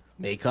 Warning: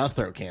 may cause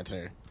throat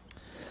cancer.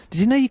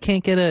 Did you know you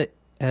can't get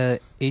a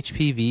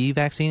HPV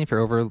vaccine if you're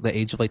over the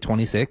age of like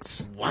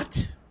 26?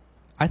 What?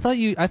 I thought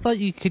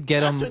you could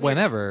get That's them when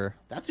you're- whenever.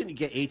 That's when you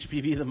get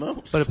HPV the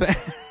most. But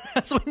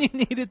that's when you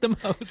need it the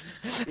most.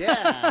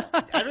 Yeah.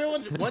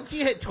 Once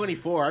you hit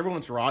 24,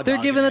 everyone's raw. They're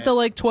giving it to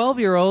like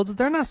 12-year-olds.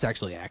 They're not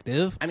sexually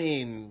active. I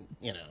mean,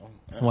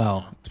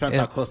 Well, depends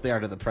how close they are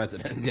to the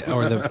president.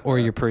 Yeah, or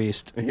your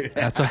priest.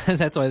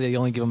 That's why they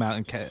only give them out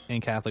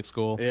in Catholic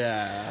school.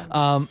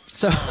 Yeah.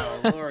 So.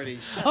 Oh, Lordy.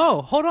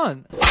 Oh, hold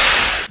on.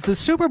 The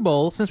Super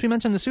Bowl. Since we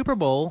mentioned the Super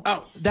Bowl,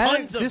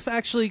 tons of this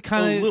actually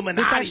kind of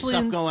Illuminati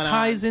stuff going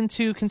ties on.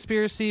 into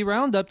conspiracy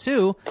roundup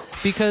too,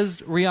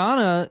 because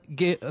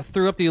Rihanna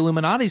threw up the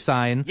Illuminati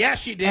sign. Yeah,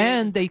 she did.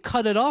 And they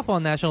cut it off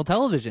on national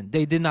television.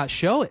 They did not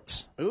show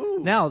it. Ooh.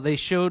 Now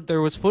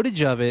there was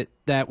footage of it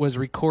that was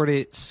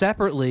recorded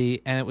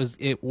separately, and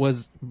it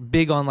was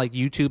big on like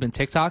YouTube and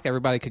TikTok.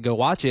 Everybody could go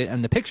watch it,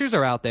 and the pictures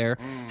are out there.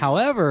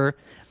 However,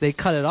 they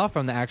cut it off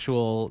from the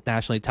actual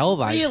nationally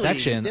televised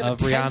section of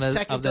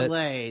Rihanna's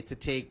delay to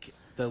take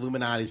the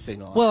Illuminati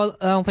signal. Well,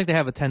 I don't think they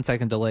have a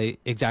 10-second delay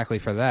exactly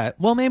for that.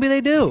 Well, maybe they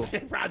do.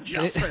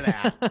 Just for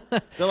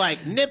that. They're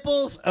like,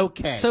 nipples,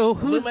 okay. So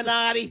who's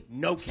Illuminati?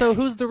 No. So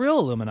who's the real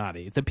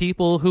Illuminati? The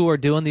people who are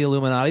doing the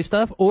Illuminati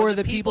stuff, or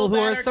the people who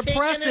are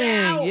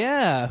suppressing?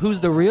 Yeah,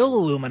 who's the real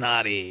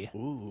Illuminati?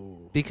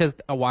 Ooh. Because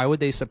why would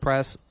they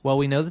suppress? Well,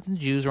 we know that the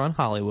Jews run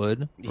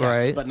Hollywood, yes,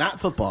 right? But not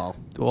football.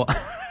 Well,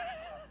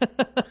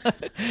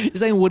 you're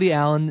saying Woody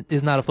Allen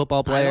is not a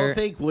football player? I don't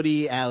think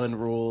Woody Allen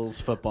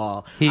rules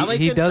football.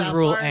 He does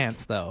rule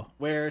Ants, though.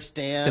 Where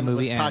Stan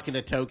was talking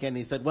to Token,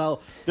 he said,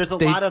 "Well, there's a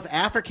lot of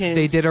Africans."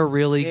 They did a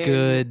really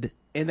good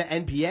in the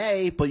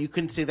NBA, but you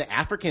couldn't say the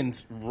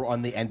Africans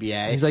run the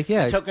NBA. He's like,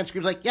 yeah. And Token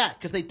screams like, yeah,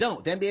 because they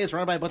don't. The NBA is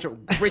run by a bunch of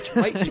rich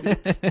white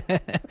dudes.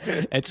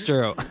 It's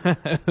true.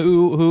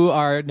 who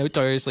are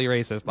notoriously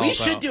racist. We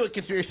also. should do a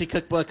conspiracy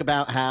cookbook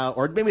about how,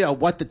 or maybe a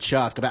What the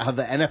Chuck, about how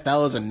the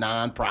NFL is a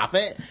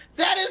non-profit.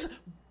 That is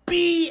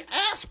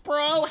BS,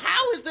 bro.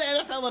 How is the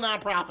NFL a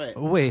non-profit?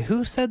 Wait,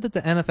 who said that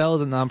the NFL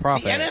is a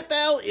non-profit? The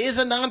NFL is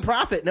a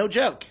non-profit. No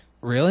joke.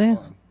 Really?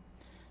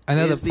 I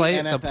know Is the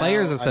NFL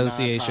Players a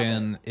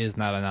Association is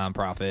not a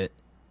nonprofit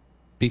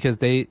because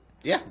they.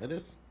 Yeah, it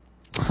is.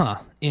 Huh.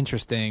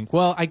 Interesting.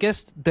 Well, I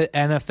guess the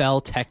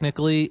NFL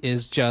technically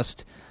is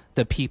just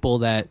the people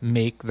that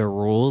make the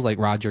rules, like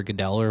Roger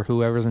Goodell or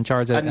whoever's in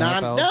charge of the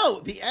NFL. No,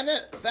 the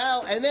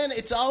NFL, and then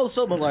it's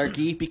also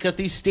malarkey because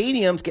these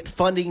stadiums get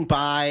funding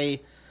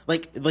by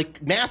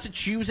like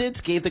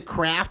Massachusetts gave the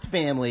Kraft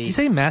family. Did you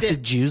say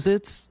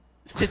Massachusetts?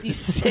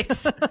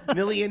 $56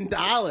 million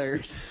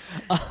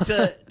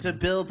to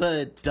build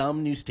a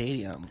dumb new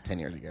stadium 10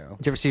 years ago.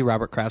 Did you ever see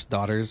Robert Kraft's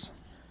daughters?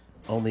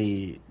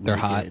 Only they're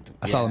naked. hot.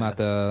 I saw them at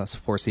the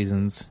Four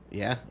Seasons.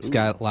 Yeah, he's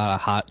got a lot of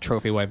hot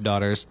trophy wife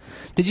daughters.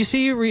 Did you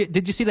see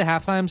the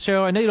halftime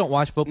show? I know you don't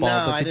watch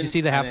football, but did you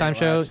see the halftime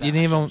show? You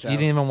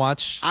didn't even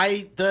watch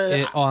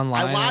it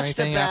online I watched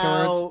or anything about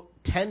afterwards?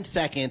 10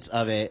 seconds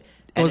of it.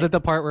 Was it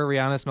the part where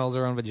Rihanna smells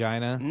her own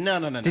vagina? No.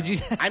 Did you?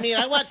 I mean,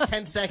 I watched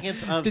 10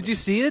 seconds of. Did you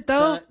see it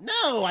though?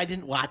 No, I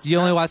didn't watch. You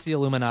only watched the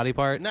Illuminati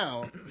part?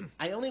 No,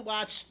 I only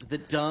watched the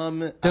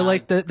dumb. They're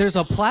like there's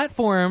a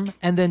platform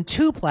and then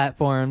two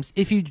platforms.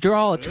 If you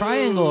draw a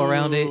triangle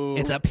around it,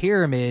 it's a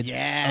pyramid.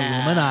 Yeah,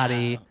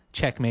 Illuminati.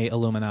 Checkmate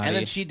Illuminati. And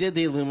then she did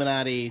the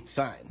Illuminati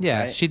sign. Yeah,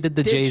 right? she did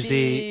the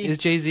Jay-Z. Is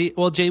Jay-Z?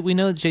 Well, we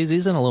know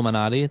Jay-Z's an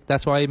Illuminati.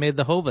 That's why he made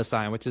the Hova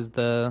sign, which is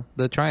the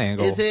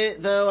triangle. Is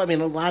it though? I mean,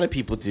 a lot of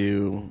people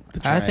do. The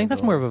triangle. I think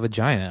that's more of a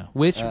vagina.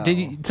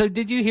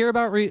 Did you hear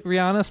about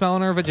Rihanna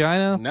smelling her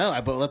vagina? No,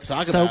 but let's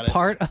talk about it. So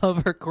part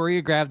of her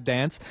choreographed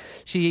dance,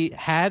 she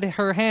had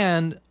her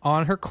hand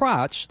on her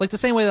crotch, like the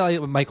same way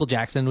that Michael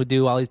Jackson would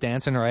do while he's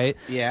dancing, right?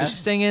 Yeah. So she's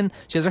singing.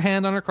 She has her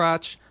hand on her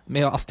crotch.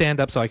 I'll stand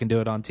up so I can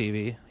do it on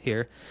TV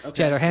here. Okay,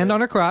 she had her hand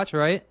on her crotch,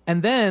 right?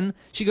 And then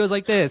she goes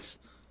like this.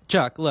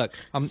 Chuck, look.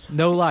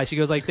 No lie. She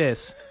goes like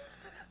this.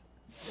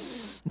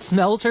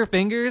 Smells her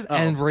fingers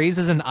and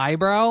raises an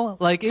eyebrow.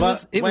 Like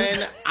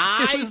when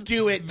I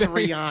do it to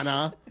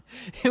Rihanna,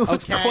 it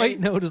was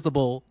quite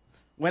noticeable.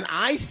 When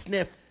I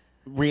sniff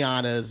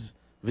Rihanna's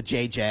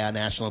vajayjay on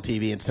national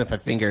TV and sniff my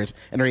fingers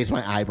and raise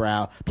my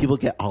eyebrow, people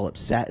get all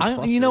upset.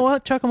 You know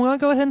what, Chuck? I'm going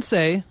to go ahead and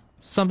say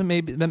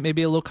something that may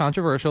be a little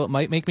controversial. It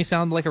might make me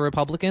sound like a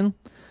Republican,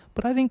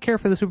 but I didn't care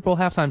for the Super Bowl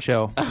halftime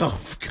show.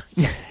 Oh,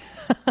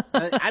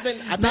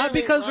 not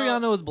because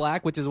Rihanna was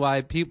black, which is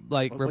why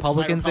people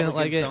Republicans didn't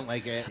like it. Don't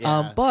like it.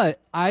 Yeah. But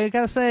I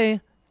gotta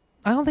say,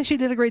 I don't think she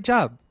did a great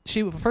job.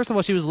 First of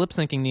all, she was lip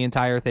syncing the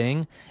entire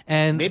thing,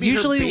 and maybe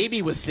usually her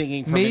baby was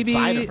singing from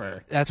inside of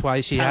her. That's why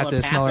she had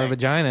to smell her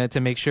vagina to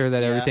make sure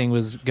that everything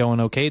was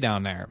going okay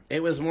down there.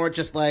 It was more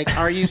just like,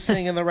 are you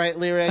singing the right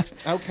lyrics?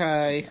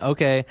 Okay.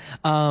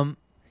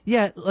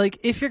 Yeah, like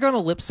if you're gonna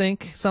lip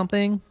sync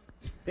something,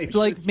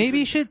 maybe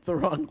you should the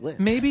wrong lips.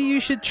 Maybe you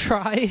should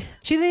try.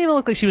 She didn't even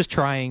look like she was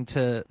trying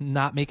to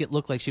not make it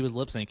look like she was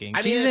lip syncing.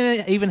 She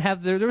didn't even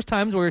have. There was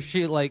times where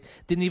she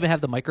didn't even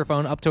have the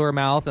microphone up to her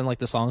mouth and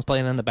the song's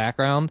playing in the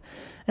background.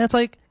 And it's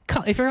like,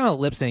 if you're gonna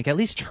lip sync, at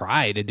least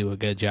try to do a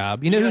good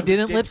job. You know who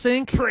didn't lip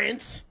sync?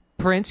 Prince.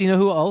 Prince. You know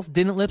who else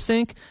didn't lip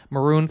sync?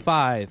 Maroon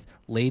 5,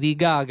 Lady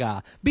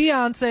Gaga,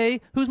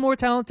 Beyonce, who's more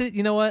talented.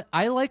 You know what?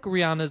 I like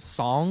Rihanna's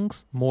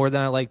songs more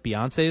than I like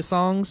Beyonce's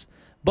songs,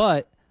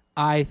 but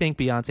I think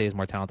Beyonce is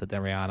more talented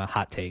than Rihanna.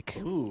 Hot take.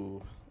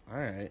 Ooh. All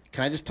right.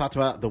 Can I just talk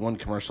about the one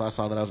commercial I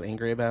saw that I was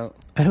angry about?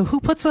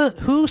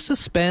 Who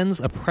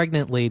suspends a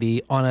pregnant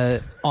lady on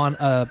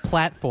a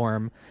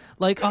platform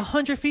like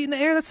 100 feet in the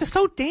air? That's just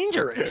so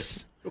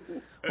dangerous.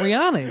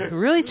 Rihanna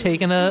really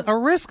taking a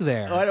risk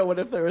there. Oh, I don't know. What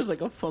if there was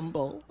like a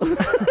fumble?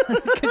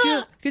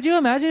 Could you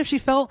imagine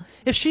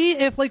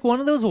if like one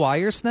of those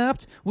wires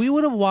snapped? We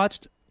would have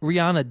watched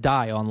Rihanna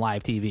die on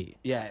live TV.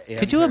 Yeah.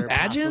 Could you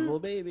imagine? Possible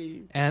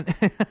baby. And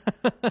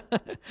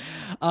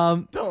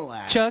Don't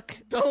laugh, Chuck.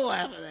 Don't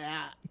laugh at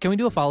that. Can we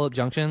do a follow-up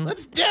junction?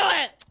 Let's do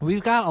it.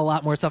 We've got a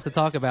lot more stuff to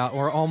talk about.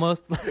 We're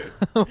almost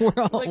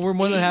we're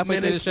more than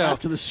halfway through the show.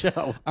 After the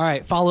show. All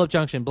right, follow-up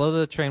junction. Blow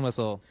the train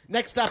whistle.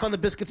 Next stop on the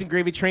Biscuits and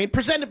Gravy Train,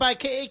 presented by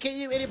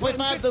KAKU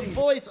 80.5, the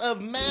voice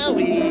of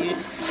Maui.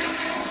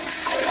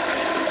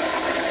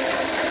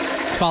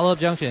 Follow-up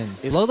junction.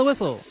 Blow the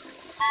whistle.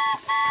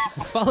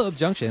 Follow-up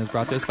junction is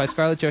brought to us by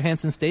Scarlett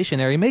Johansson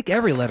Stationery. Make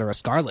every letter a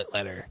scarlet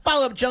letter.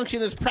 Follow-up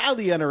junction is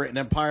proudly underwritten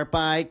in part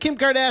by Kim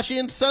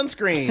Kardashian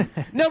sunscreen.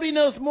 Nobody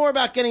knows more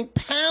about getting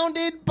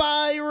pounded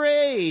by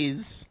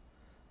rays.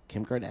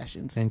 Kim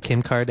Kardashian's. And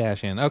Kim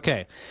Kardashian.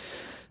 Okay.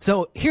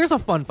 So here's a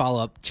fun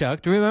follow-up,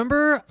 Chuck. Do you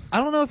remember? I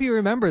don't know if you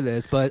remember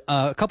this, but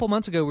a couple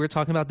months ago we were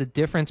talking about the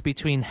difference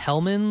between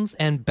Hellmann's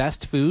and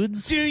Best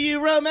Foods. Do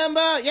you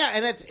remember? Yeah,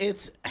 and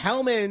it's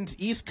Hellmann's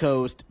East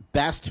Coast,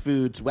 Best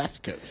Foods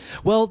West Coast.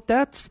 Well,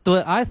 that's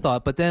what I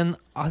thought, but then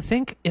I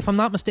think, if I'm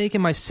not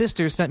mistaken, my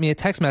sister sent me a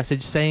text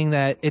message saying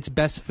that it's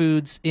Best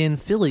Foods in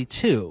Philly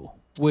too,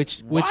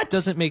 which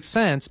doesn't make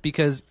sense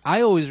because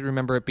I always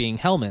remember it being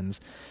Hellmann's.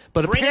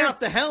 But bring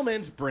out the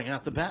Hellmann's, bring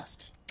out the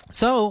best.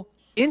 So,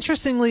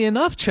 interestingly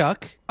enough,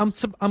 Chuck,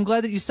 I'm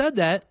glad that you said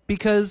that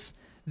because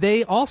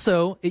they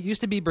also, it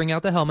used to be bring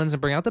out the Hellmann's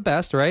and bring out the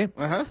best, right?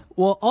 Uh-huh.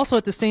 Well, also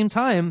at the same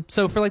time,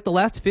 so for like the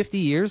last 50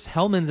 years,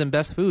 Hellmann's and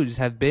Best Foods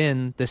have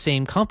been the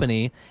same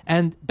company.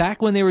 And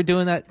back when they were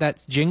doing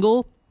that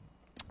jingle,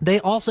 they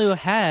also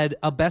had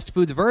a Best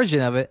Foods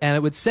version of it, and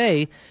it would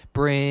say,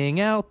 bring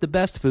out the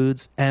best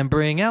foods and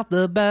bring out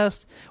the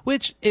best,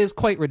 which is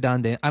quite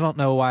redundant. I don't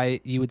know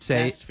why you would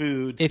say, Best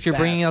Foods, if you're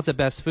bringing out the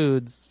best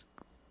foods,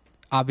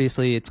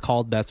 obviously it's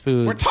called Best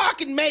Foods. We're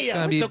talking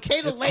mayo. It's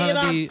okay to lay it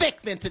on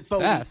thick, Vincent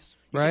Foley. Best,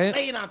 right?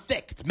 Lay it on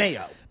thick. It's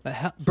mayo.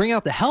 But bring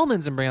out the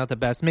Hellmann's and bring out the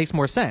best makes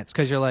more sense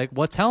because you're like,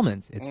 what's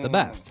Hellmann's? It's the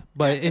best.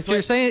 But if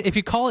you're saying, if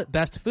you call it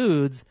Best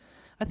Foods,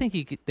 I think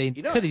they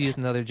could have used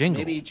another jingle.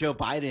 Maybe Joe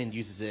Biden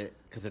uses it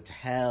because it's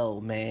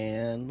hell,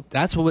 man.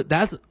 That's what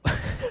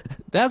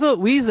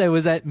we said,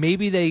 was that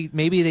maybe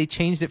they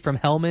changed it from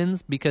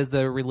Hellmann's because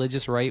the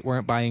religious right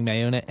weren't buying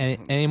mayo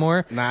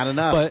anymore. Not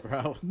enough, but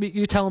bro.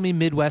 You're telling me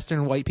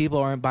Midwestern white people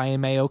aren't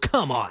buying mayo?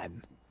 Come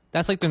on.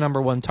 That's like their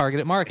number one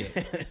targeted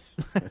market.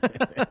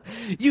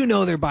 You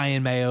know they're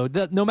buying mayo.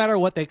 No matter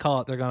what they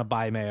call it, they're going to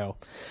buy mayo.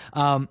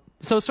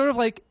 So sort of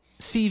like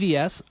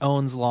CVS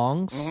owns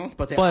Long's,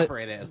 but they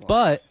operate it as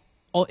Long's.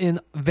 But in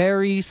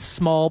very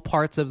small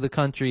parts of the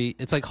country,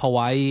 it's like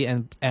Hawaii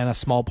and a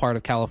small part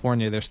of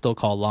California, they're still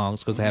called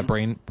Long's because they have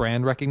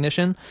brand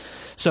recognition.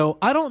 So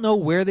I don't know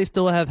where they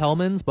still have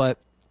Hellmann's, but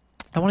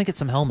I want to get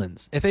some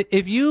Hellmann's.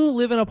 If you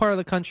live in a part of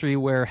the country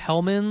where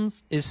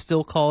Hellmann's is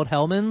still called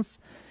Hellmann's,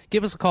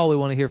 give us a call. We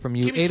want to hear from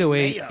you.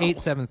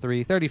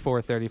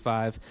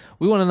 808-873-3435.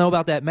 We want to know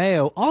about that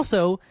mayo.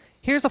 Also,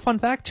 here's a fun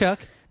fact, Chuck.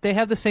 They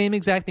have the same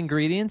exact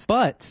ingredients,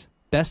 but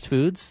Best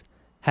Foods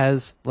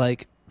has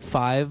like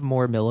 5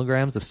 more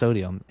milligrams of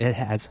sodium. It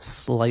has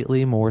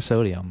slightly more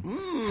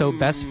sodium. So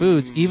Best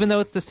Foods, even though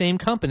it's the same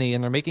company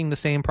and they're making the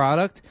same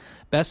product,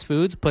 Best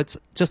Foods puts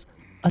just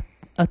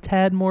a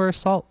tad more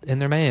salt in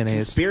their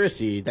mayonnaise.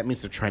 Conspiracy, that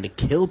means they're trying to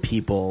kill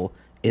people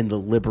in the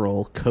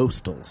liberal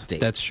coastal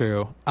states. That's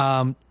true.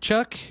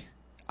 Chuck,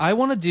 I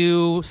want to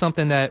do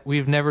something that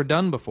we've never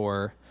done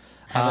before.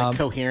 Have a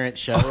coherent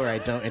show where I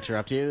don't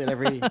interrupt you at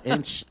every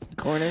inch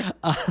corner.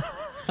 How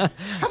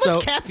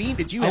much caffeine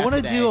did you have I want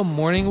to today? do a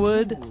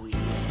Morningwood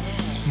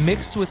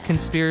mixed with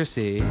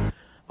conspiracy.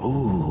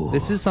 Ooh.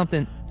 This is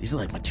something. These are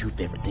like my 2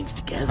 favorite things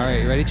together. All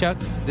right, you ready, Chuck?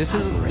 This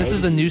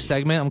is a new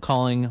segment I'm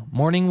calling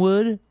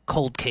Morningwood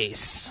Cold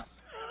Case.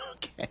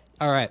 Okay.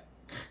 All right.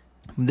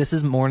 This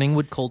is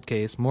Morningwood Cold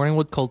Case.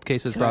 Morningwood Cold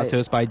Case is brought to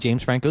us by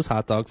James Franco's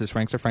Hot Dogs. His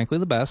Franks are frankly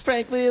the best.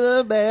 Frankly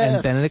the best.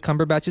 And Benedict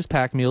Cumberbatch's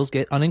Pack Mules.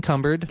 Get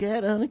unencumbered.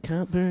 Get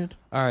unencumbered.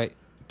 All right.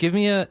 Give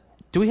me a...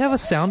 Do we have a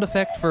sound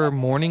effect for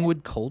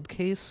Morningwood Cold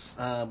Case?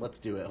 Let's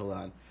do it. Hold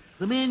on.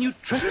 The man you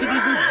trusted is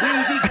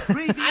a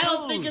gravy. I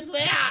don't think it's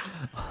there.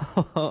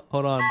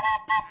 Hold on.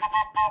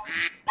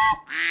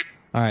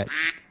 All right.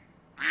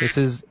 This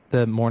is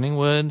the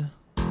Morningwood...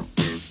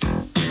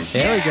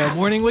 There we go.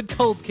 Morningwood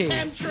Cold Case.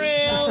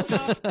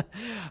 Chemtrails.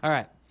 All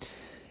right.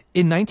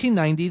 In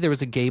 1990, there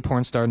was a gay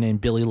porn star named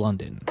Billy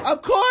London.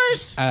 Of course.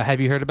 course.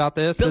 Have you heard about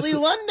this? Billy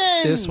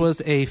London. This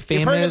was a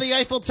famous. You've heard of the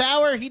Eiffel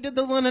Tower? He did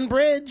the London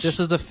Bridge. This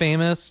is a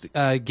famous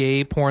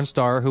gay porn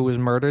star who was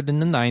murdered in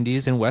the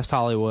 90s in West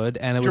Hollywood,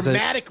 and it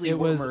Dramatically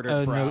was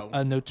murdered, bro.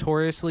 a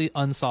notoriously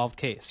unsolved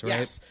case, right?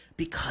 Yes,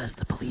 because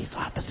the police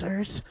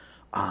officers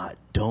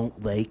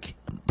don't like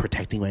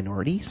protecting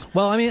minorities.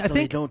 Well, I mean, So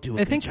they don't do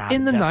a good job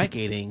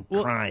investigating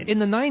crimes. In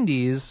the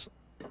 90s,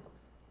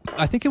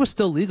 I think it was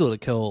still legal to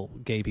kill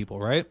gay people,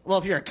 right? Well,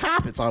 if you're a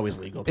cop, it's always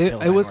legal to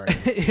kill It was.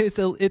 minorities.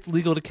 It's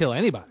legal to kill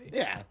anybody,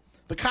 Yeah.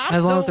 But cops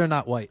as long as don't- they're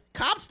not white.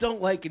 Cops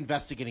don't like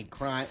investigating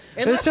crime.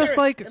 It's just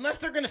like- unless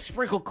they're going to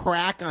sprinkle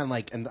crack on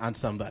on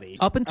somebody.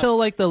 Up until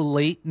like the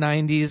late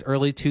 90s,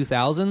 early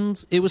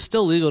 2000s, it was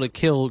still legal to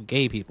kill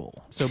gay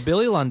people. So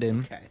Billy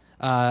London,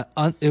 Okay.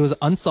 it was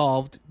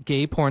unsolved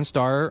gay porn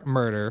star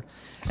murder.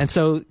 And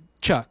so,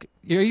 Chuck,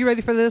 are you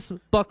ready for this?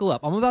 Buckle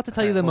up. I'm about to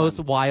tell you the most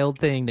wild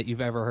thing that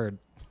you've ever heard.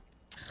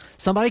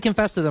 Somebody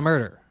confessed to the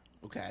murder.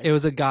 Okay. It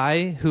was a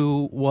guy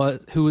who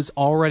was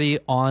already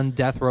on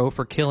death row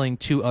for killing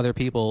 2 other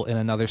people in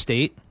another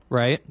state,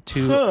 right?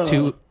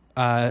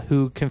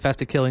 Who confessed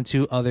to killing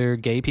 2 other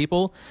gay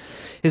people.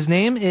 Her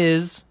name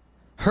is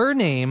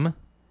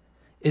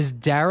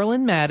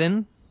Darylyn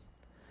Madden.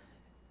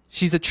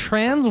 She's a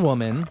trans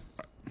woman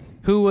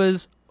who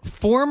was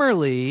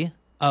formerly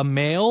a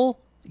male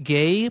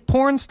gay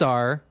porn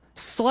star /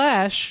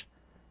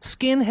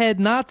 skinhead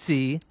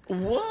Nazi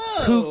Whoa.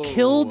 who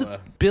killed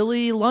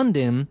Billy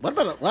London. What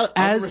about a lot of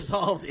as-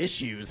 unresolved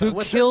issues? who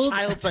What's killed- a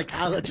child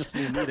psychologist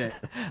who need it?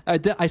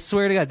 I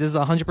swear to God, this is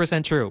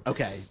 100% true.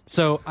 Okay.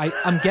 So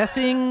I'm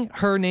guessing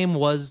her name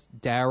was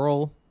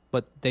Daryl,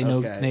 but they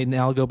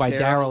now go by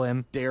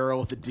Darylyn. Daryl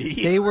with a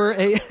D. They were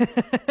a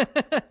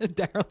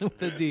Darylyn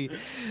with a D.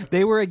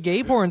 They were a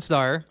gay porn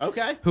star.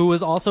 Okay. Who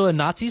was also a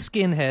Nazi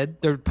skinhead.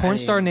 Their porn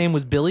star name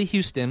was Billy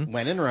Houston.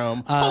 When in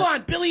Rome. Hold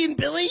on, Billy and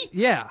Billy?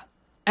 Yeah.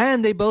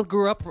 And they both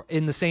grew up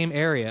in the same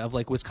area of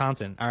like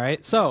Wisconsin. All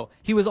right. So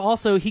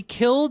he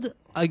killed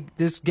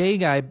this gay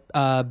guy,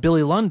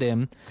 Billy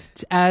London,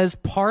 as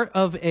part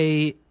of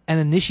an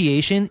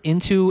initiation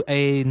into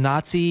a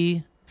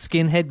Nazi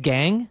skinhead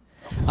gang.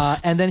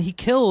 And then he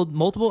killed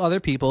multiple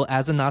other people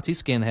as a Nazi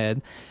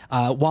skinhead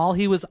while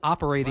he was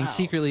operating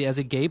secretly as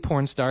a gay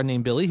porn star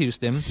named Billy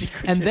Houston.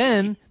 And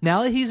then,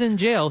 now that he's in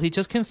jail, he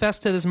just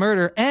confessed to this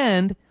murder.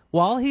 And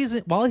while he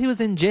was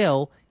in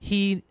jail,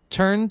 he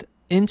turned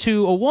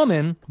into a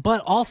woman,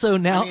 but also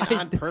now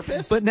on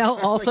purpose? But now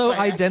Like also by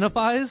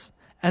identifies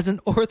as an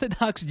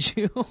Orthodox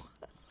Jew.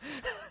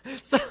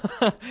 So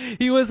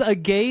he was a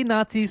gay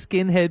Nazi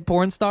skinhead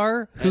porn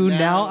star who And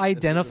now now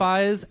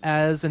identifies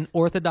as an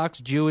Orthodox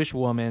Jewish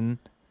woman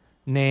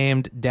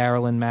named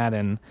Darylyn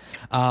Madden.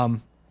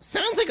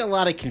 Sounds like a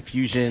lot of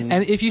confusion.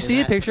 And if you in see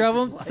a that picture of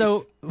him, person's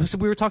so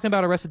we were talking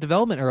about Arrested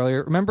Development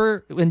earlier.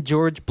 Remember when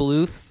George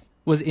Bluth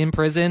was in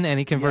prison and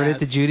he converted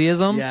to Yes.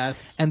 Judaism?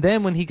 Yes. And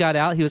then when he got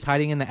out, he was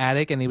hiding in the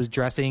attic and he was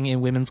dressing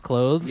in women's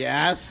clothes.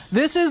 Yes.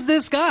 This is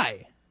this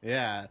guy.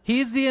 Yeah.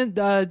 He's the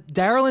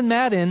Darylyn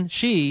Madden.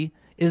 She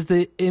is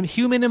the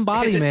human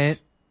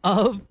embodiment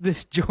of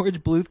this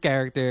George Bluth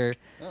character.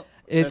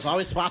 There's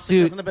always swastikas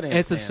dude, in a banana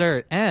it's stand.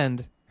 absurd.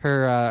 And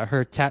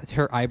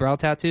her eyebrow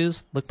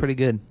tattoos look pretty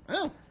good.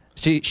 Oh.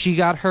 She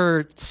got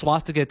her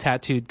swastika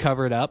tattooed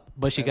covered up,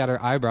 but she got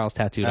her eyebrows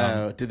tattooed on.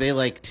 Oh, did they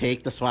like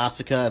take the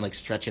swastika and like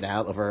stretch it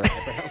out over her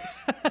eyebrows?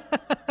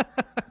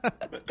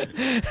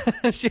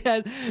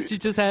 she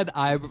just had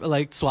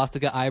like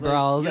swastika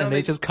eyebrows, You know, and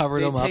they just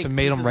covered them up take and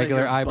made them pieces of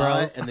regular your butt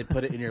eyebrows. and they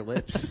put it in your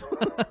lips.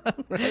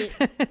 Right?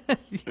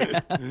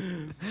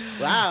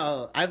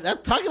 Wow.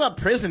 Talk about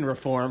prison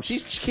reform. She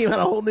came out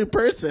a whole new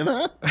person,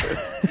 huh?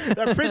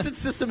 The prison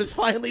system is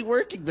finally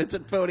working,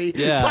 Vincent Fodi.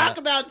 Yeah. Talk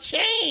about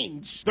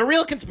change. The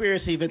real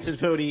conspiracy, Vincent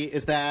Fodi,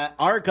 is that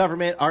our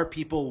government, our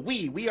people,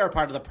 we are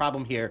part of the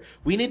problem here.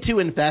 We need to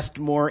invest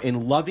more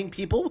in loving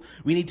people.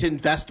 We need to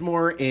invest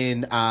more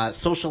in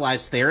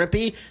socialized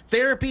therapy.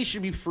 Therapy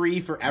should be free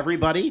for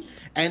everybody,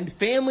 and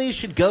families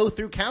should go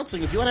through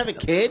counseling. If you want to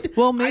have a kid,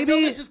 Well, I know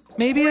maybe this is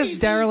maybe if crazy.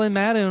 Darylyn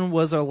Madden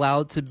was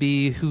allowed to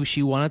be who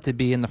she wanted to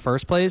be in the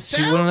first place, she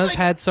Sounds wouldn't have like-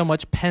 had so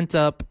much pent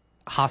up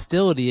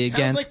hostility Sounds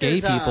against like gay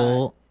there's,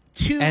 people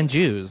two- and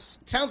Jews.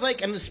 Sounds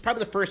like, and this is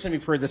probably the first time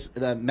you've heard this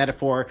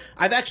metaphor.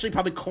 I've actually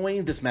probably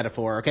coined this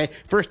metaphor, okay?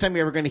 First time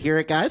you're ever going to hear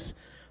it, guys.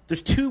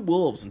 There's 2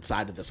 wolves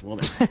inside of this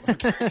woman.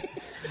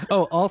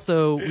 Oh,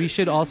 also we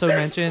should also There's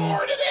mention.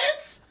 more to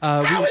this?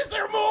 How is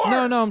there more?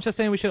 No, I'm just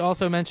saying we should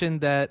also mention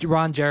that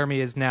Ron Jeremy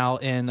is now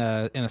in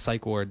a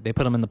psych ward. They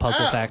put him in the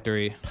puzzle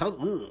factory.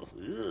 Ugh.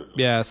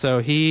 Yeah, so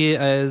he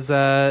is.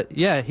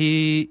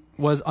 He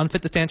was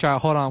unfit to stand trial.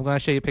 Hold on, I'm going to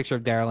show you a picture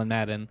of Darylyn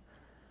Madden.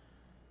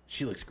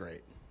 She looks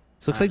great.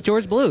 Looks like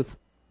George Bluth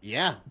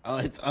Yeah. Oh,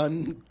 it's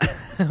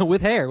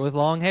with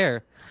long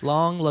hair,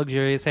 long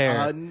luxurious hair.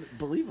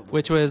 unbelievable.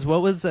 Which was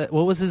what was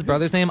his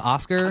brother's name?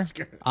 Oscar.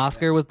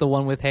 Oscar. Was the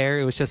one with hair.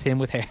 It was just him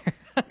with hair.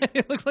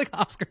 It looks like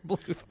Oscar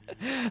Bluth.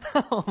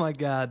 Oh my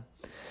god.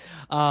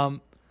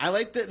 I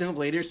like that in the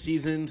later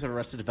seasons of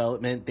Arrested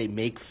Development, they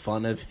make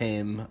fun of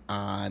him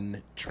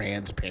on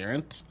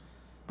Transparent.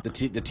 The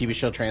TV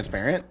show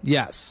Transparent?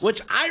 Yes.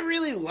 Which I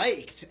really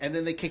liked, and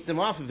then they kicked him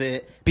off of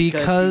it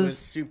because he was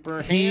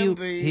super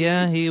handy.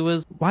 Yeah, he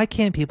was. Why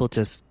can't people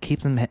just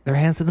keep their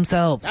hands to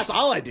themselves? That's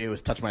all I do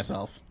is touch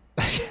myself.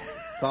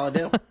 That's all I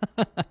do.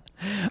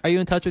 Are you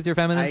in touch with your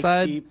feminine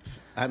side?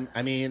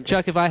 I mean,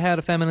 Chuck, if I had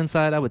a feminine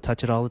side, I would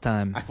touch it all the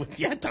time. I would,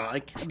 yeah,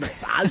 dog,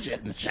 massage it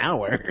in the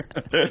shower.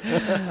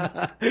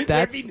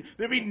 There'd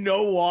be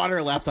no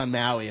water left on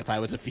Maui if I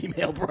was a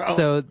female, bro.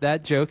 So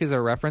that joke is a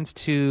reference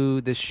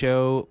to the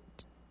show.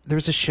 There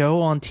was a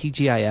show on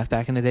TGIF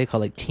back in the day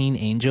called like Teen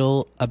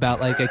Angel about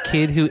like a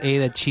kid who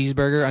ate a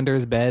cheeseburger under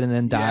his bed and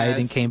then died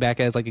and came back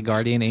as like a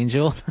guardian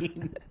angel.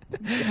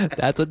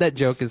 That's what that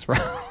joke is from.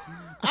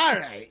 All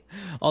right.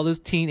 All those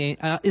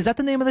is that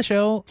the name of the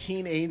show?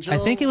 Teen Angel? I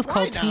think it was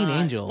called Teen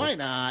Angel. Why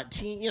not?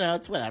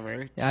 It's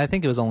whatever. Yeah, I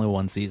think it was only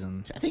one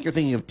season. I think you're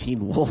thinking of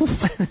Teen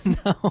Wolf.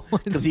 No.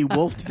 Because he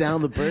wolfed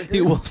down the burger?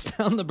 He wolfs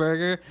down the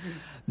burger?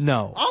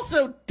 No.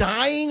 Also,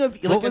 dying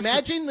of... Like,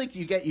 imagine, like,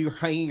 you're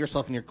hanging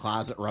yourself in your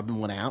closet, rubbing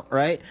one out,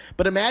 right?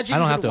 But imagine... I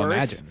don't have to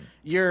worse,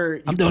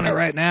 imagine. I'm doing it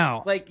right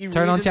now. Like, you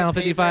turn read on in Channel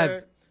the 55.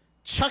 paper,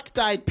 Chuck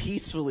died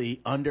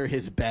peacefully under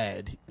his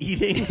bed,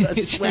 eating a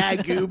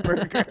Swagoo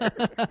burger.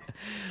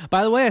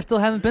 By the way, I still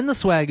haven't been to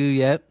Swagoo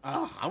yet.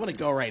 Oh, I want to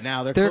go right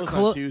now. They're closed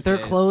on Tuesdays. They're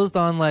closed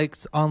on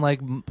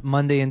like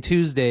Monday and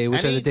Tuesday,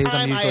 which are the days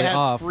I'm usually I have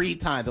off. Free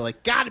time. They're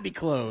like, gotta be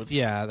closed.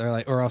 Yeah, they're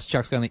like, or else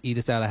Chuck's gonna eat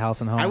us out of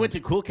house and home. I went to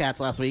Cool Cats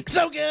last week.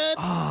 So good.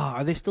 Oh,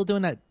 are they still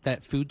doing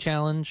that food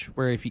challenge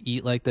where if you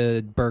eat like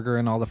the burger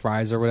and all the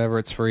fries or whatever,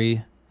 it's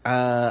free?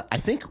 I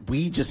think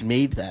we just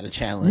made that a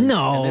challenge.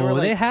 No,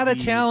 they had a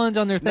challenge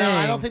on their thing. No,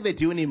 I don't think they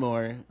do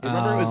anymore.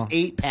 Remember, it was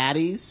 8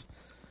 patties.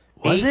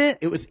 Was it?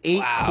 It was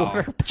 8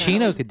 quarter pound.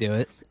 Chino could do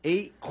it.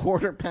 8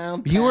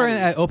 quarter-pound patties. You were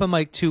at open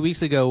mic 2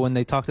 weeks ago when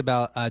they talked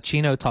about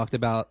Chino talked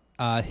about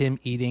him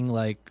eating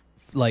like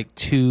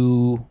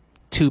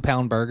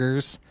 2-pound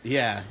burgers.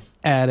 Yeah.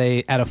 At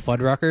a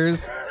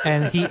Fuddruckers,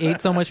 and he ate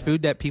so much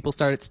food that people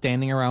started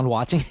standing around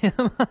watching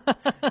him.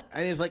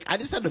 And he's like, I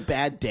just had a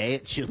bad day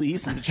at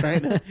Chili's and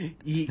trying to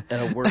eat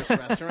at a worse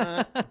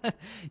restaurant.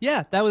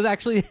 Yeah, that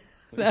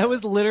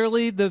was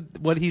literally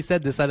what he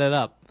said to set it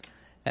up.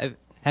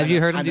 Have you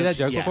heard him do that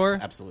joke before?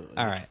 Absolutely.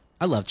 All right.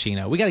 I love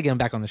Chino. We got to get him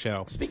back on the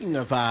show. Speaking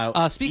of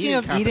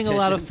eating a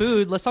lot of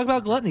food, let's talk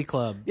about Gluttony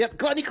Club. Yep,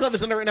 Gluttony Club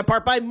is underwritten in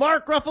part by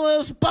Mark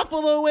Ruffalo's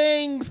Buffalo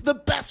Wings, the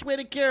best way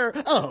to cure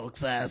a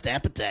Hulk-sized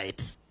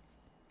appetite.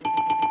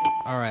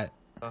 All right.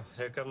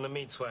 Here come the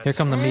meat sweats. Here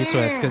come the meat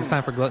sweats because it's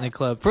time for Gluttony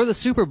Club. For the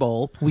Super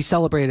Bowl, we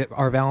celebrated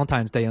our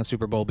Valentine's Day on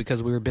Super Bowl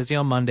because we were busy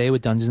on Monday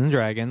with Dungeons and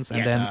Dragons,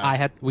 and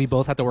then we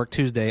both had to work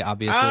Tuesday,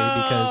 obviously,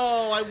 because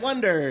I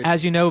wondered.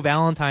 As you know,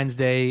 Valentine's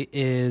Day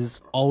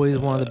is always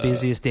one of the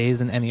busiest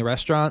days in any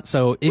restaurant.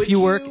 So if you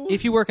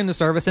work in the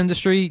service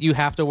industry, you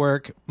have to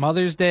work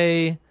Mother's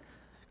Day,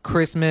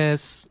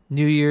 Christmas,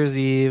 New Year's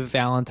Eve,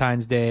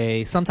 Valentine's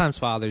Day, sometimes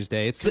Father's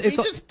Day. Can we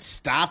just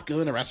stop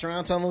going to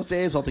restaurants on those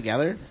days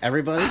altogether?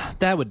 Everybody?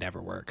 That would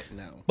never work.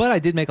 No. But I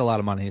did make a lot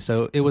of money,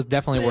 so it was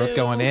definitely worth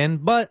going in.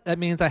 But that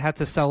means I had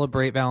to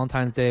celebrate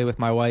Valentine's Day with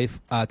my wife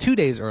 2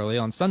 days early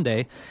on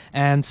Sunday.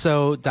 And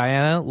so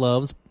Diana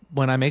loves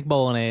when I make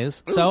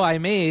bolognese. Ooh. So I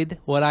made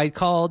what I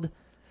called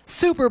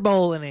Super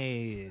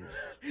Bolognese.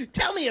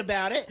 Tell me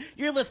about it.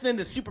 You're listening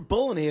to Super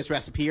Bolognese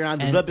recipe here on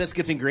the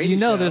Biscuits and Gravy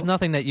Show. There's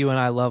nothing that you and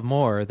I love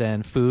more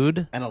than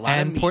food and a lot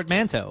of meat.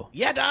 Portmanteau.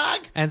 Yeah,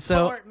 dog. And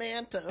so,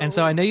 portmanteau. And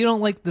so I know you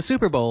don't like the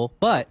Super Bowl,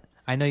 but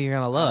I know you're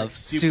gonna love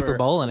Super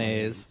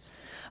Bolognese.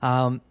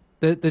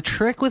 The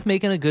trick with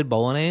making a good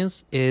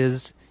bolognese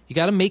is you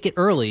got to make it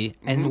early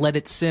and let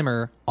it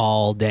simmer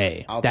all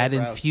day. That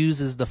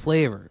infuses the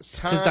flavors.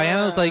 Because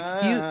Diana was like,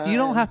 you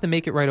don't have to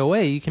make it right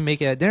away. You can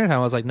make it at dinner time.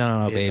 I was like,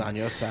 no, babe. It's on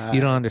your side. You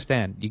don't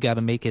understand. You got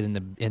to make it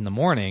in the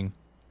morning.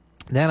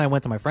 Then I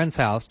went to my friend's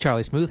house,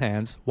 Charlie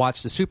Smoothhands,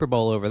 watched the Super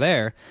Bowl over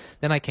there.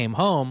 Then I came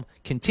home,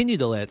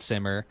 continued to let it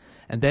simmer,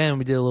 and then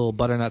we did a little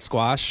butternut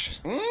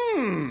squash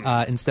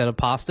instead of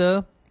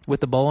pasta with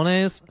the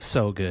bolognese.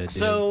 So good, dude.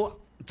 So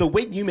the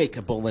way you make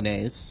a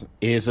bolognese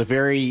is a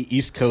very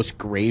East Coast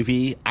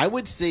gravy. I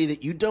would say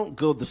that you don't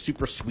go the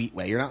super sweet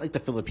way. You're not like the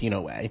Filipino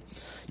way.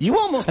 I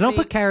don't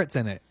put carrots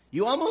in it.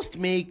 You almost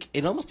make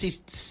it almost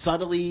tastes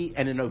subtly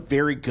and in a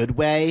very good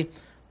way,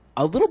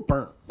 a little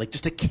burnt, like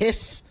just a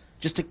kiss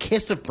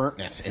of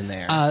burntness in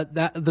there.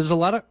 There's a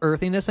lot of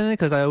earthiness in it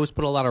because I always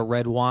put a lot of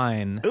red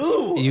wine.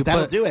 Ooh,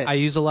 that'll do it. I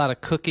use a lot of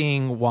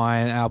cooking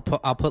wine. I'll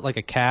put like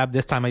a cab.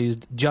 This time I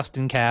used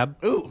Justin Cab.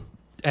 Ooh.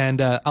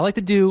 And I like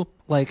to do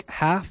like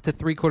half to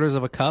 3/4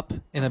 of a cup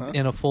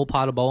in a full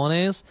pot of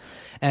bolognese,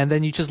 and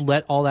then you just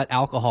let all that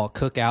alcohol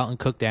cook out and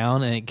cook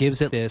down, and it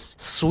gives it this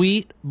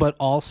sweet but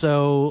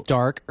also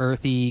dark,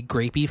 earthy,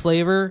 grapey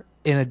flavor.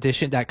 In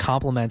addition, that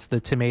complements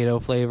the tomato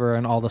flavor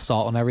and all the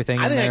salt and everything.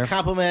 I think it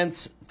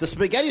complements the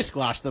spaghetti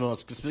squash the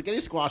most because spaghetti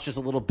squash is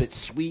a little bit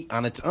sweet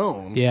on its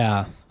own.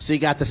 Yeah. So you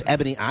got this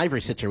ebony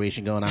ivory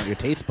situation going on in your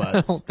taste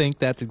buds. I don't think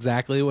that's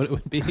exactly what it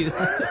would be.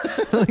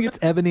 I don't think it's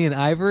ebony and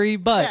ivory,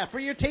 but yeah, for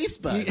your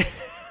taste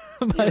buds.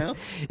 know?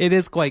 It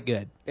is quite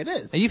good. It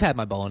is. And you've had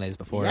my bolognese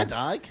before. Yeah,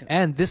 dog.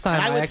 And this time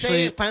And I would say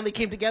actually it finally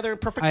came together in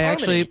perfect I harmony.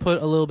 actually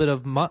put a little bit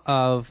of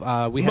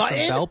we had Mutton?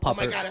 some bell Oh peppers.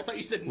 my god, I thought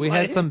you said We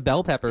mutton. had some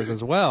bell peppers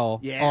as well.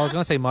 Yeah? Oh, I was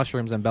going to say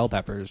mushrooms and bell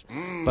peppers.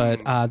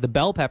 But the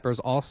bell peppers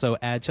also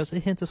add just a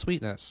hint of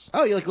sweetness.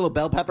 Oh, you like a little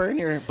bell pepper in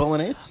your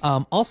bolognese?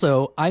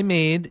 Also, I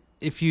made,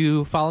 if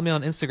you follow me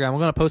on Instagram, I'm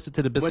going to post it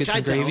to the Biscuits Which I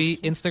and Gravy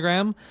don't.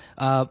 Instagram.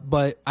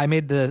 But I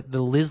made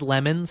the Liz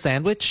Lemon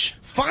sandwich.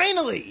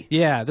 Finally!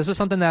 Yeah, this is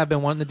something that I've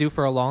been wanting to do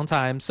for a long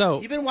time. So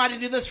You've been wanting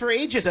to do this for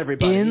ages,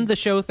 everybody. in the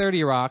show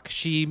 30 Rock,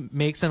 she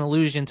makes an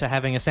allusion to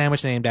having a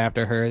sandwich named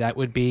after her. That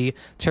would be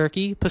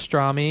turkey,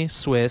 pastrami,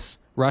 Swiss,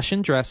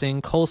 Russian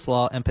dressing,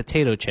 coleslaw, and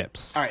potato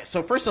chips. All right,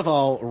 so first of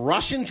all,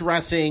 Russian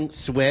dressing,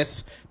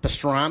 Swiss,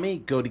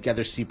 pastrami go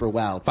together super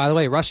well. By the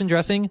way, Russian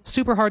dressing,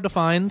 super hard to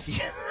find.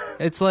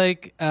 It's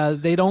like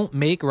they don't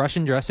make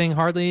Russian dressing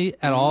hardly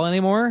at all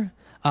anymore.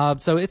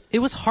 So it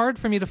was hard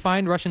for me to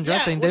find Russian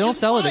dressing. They which don't is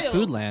sell it at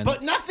wild, Foodland.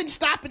 But nothing's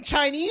stopping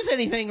Chinese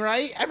anything,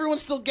 right?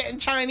 Everyone's still getting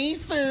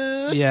Chinese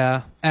food.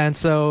 Yeah, and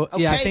so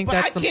Okay, yeah, I think but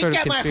that's I some can't sort of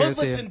get my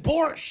conspiracy. hootlets and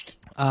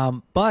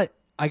borscht. But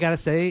I gotta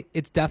say,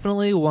 it's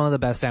definitely one of the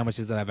best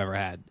sandwiches that I've ever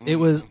had. It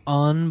was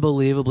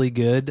unbelievably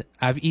good.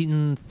 I've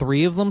eaten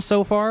 3 of them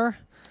so far.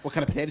 What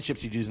kind of potato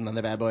chips you using on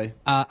the bad boy?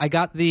 I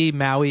got the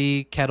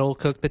Maui kettle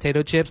cooked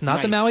potato chips,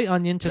 not the Nice. Maui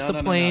onion, just No,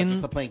 the no, plain.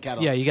 just the plain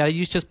kettle. Yeah, you gotta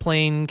use just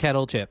plain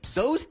kettle chips.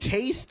 Those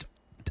taste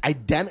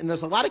identical. And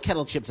there's a lot of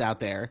kettle chips out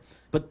there,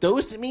 but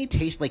those to me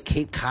taste like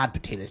Cape Cod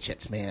potato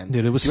chips, man.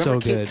 Dude, it was Do you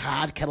remember so good. Cape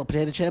Cod kettle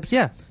potato chips?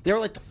 Yeah. They were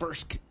like the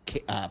first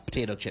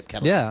potato chip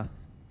kettle. Yeah.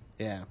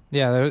 Yeah.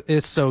 Yeah,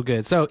 it's so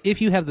good. So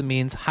if you have the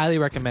means, highly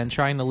recommend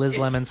trying the Liz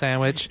Lemon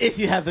sandwich. If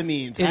you have the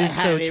means. It I is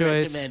so highly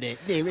choice. recommend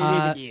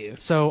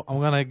it. So I'm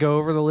going to go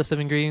over the list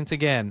of ingredients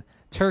again.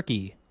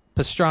 Turkey,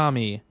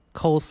 pastrami,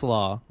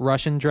 coleslaw,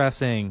 Russian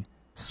dressing,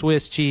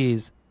 Swiss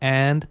cheese,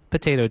 and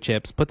potato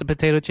chips. Put the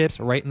potato chips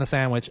right in the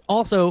sandwich.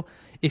 Also,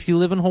 if you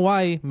live in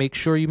Hawaii, make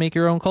sure you make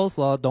your own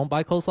coleslaw. Don't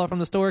buy coleslaw from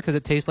the store because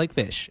it tastes like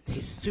fish.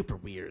 It's super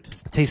weird.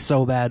 It tastes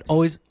so bad.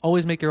 Always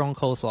make your own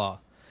coleslaw.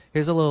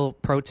 Here's a little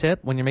pro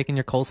tip: when you're making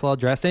your coleslaw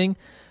dressing,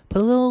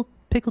 put a little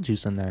pickle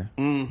juice in there.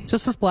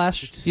 Just a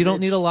splash. You don't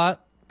need a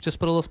lot. Just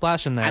put a little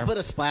splash in there. I put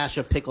a splash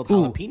of pickled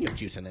jalapeno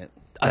juice in it.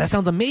 Oh, that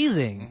sounds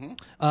amazing.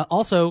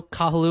 Also,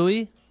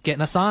 Kahului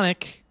getting a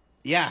Sonic.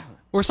 Yeah.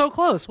 We're so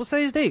close. What's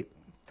today's date?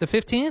 The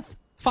 15th?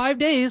 5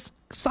 days.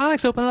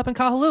 Sonic's opening up in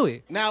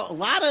Kahului. Now,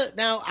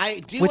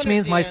 I do Which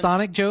means my understand-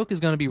 Sonic joke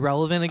is going to be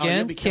relevant you'll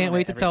again. be killing Can't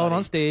wait it, to tell it on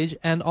everybody. stage.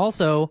 And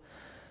also,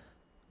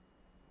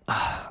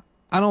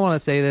 I don't want to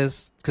say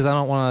this because I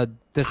don't want to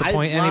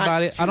disappoint I want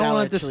anybody. I don't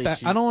want $2 to chili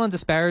cheese. I don't want to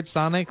disparage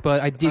Sonic,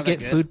 but I did Not that get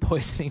good? food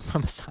poisoning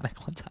from a Sonic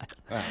one time.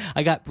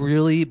 I got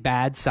really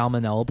bad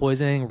salmonella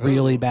poisoning,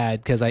 really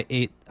bad, because I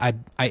ate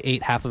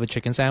half of a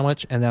chicken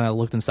sandwich and then I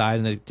looked inside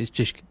and it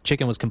just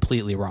chicken was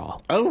completely raw.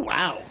 Oh,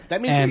 wow.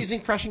 That means And you're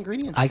using fresh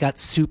ingredients. I got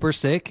super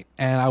sick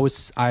and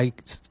I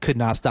could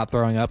not stop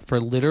throwing up for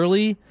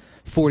literally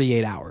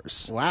 48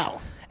 hours. Wow.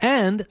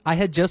 And I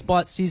had just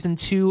bought season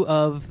 2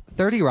 of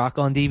 30 Rock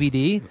on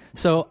DVD,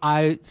 so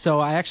I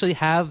actually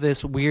have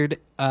this weird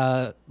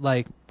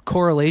like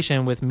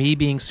correlation with me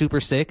being super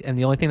sick, and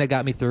the only thing that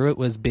got me through it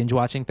was binge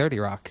watching 30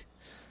 Rock.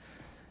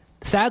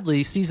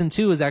 Sadly, season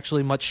 2 is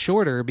actually much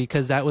shorter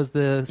because that was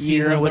the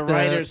season of with the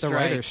writer's the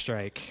strike. writer's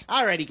strike.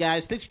 Alrighty,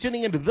 guys. Thanks for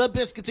tuning into the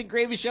Biscuits and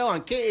Gravy Show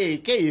on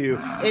KAKU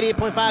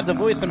 88.5, the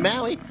voice of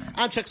Maui.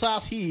 I'm Chuck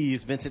Sauce.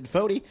 He's Vincent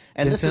Fodi.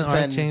 And Vincent this has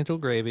been Archangel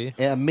Gravy.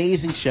 an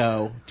amazing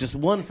show. Just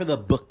one for the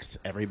books,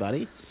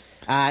 everybody.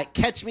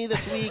 Catch me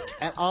this week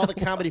at all the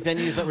comedy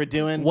venues that we're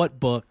doing.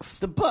 What books?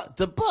 The books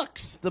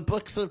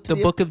of The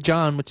Book of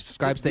John, which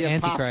describes to the the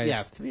apostle- Antichrist.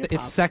 yes, to the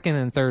It's apostle.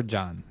 2nd and 3rd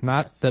John,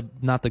 not the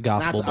not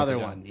Gospel. the Book other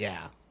of John. one.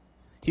 Yeah,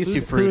 he's Who too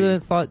would fruity.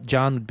 have thought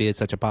John would be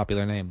such a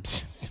popular name?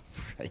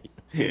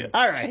 Right.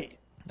 All right.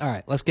 All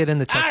right, let's get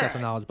into Chuck All Stuff the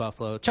right. Knowledge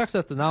Buffalo. Chuck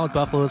Stuff the Knowledge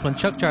Buffalo is when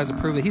Chuck tries to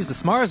prove that he's the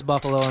smartest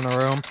buffalo in the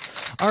room.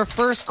 Our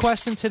first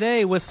question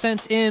today was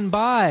sent in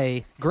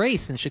by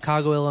Grace in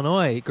Chicago,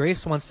 Illinois.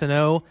 Grace wants to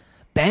know,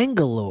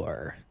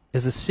 Bangalore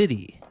is a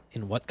city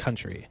in what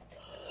country?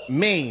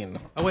 Maine.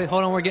 Oh wait,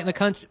 hold on. We're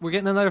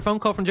getting another phone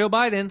call from Joe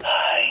Biden.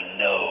 I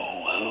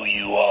know who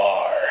you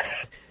are.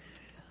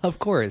 Of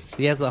course,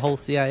 he has the whole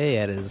CIA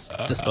at his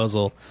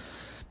disposal.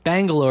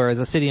 Bangalore is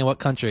a city in what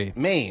country?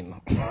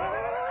 Maine.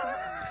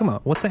 Come on,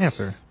 what's the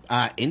answer?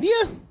 India?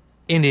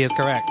 India is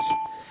correct.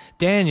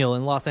 Daniel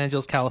in Los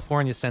Angeles,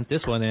 California sent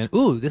this one in.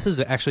 Ooh, this is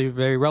actually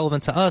very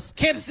relevant to us.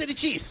 Kansas City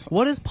Chiefs.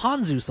 What is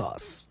ponzu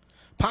sauce?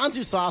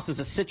 Ponzu sauce is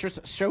a citrus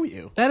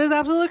shoyu, That is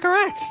absolutely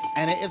correct.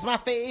 and it is my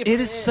favorite.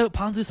 It is so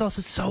ponzu sauce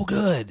is so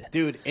good.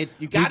 Dude,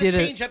 you gotta did a-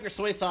 change up your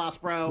soy sauce,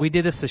 bro. We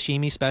did a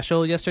sashimi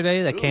special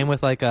yesterday that came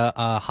with like a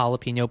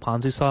jalapeno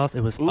ponzu sauce.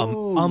 It was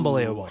Ooh,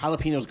 unbelievable.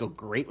 Jalapenos go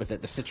great with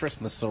it. The citrus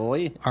and the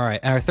soy. All right,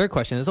 and our third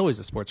question is always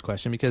a sports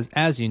question because,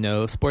 as you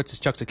know, sports is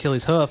Chuck's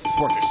Achilles hoof.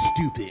 Sports are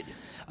stupid.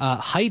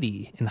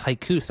 Heidi in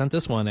Haiku sent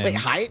this one in. Wait,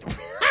 height?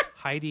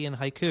 Heidi in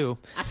Haiku.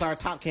 I saw our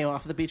top came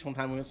off at the beach one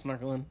time we went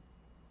snorkeling.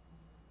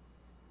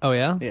 Oh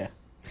yeah. Yeah.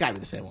 It's got to be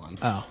the same one.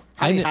 Oh,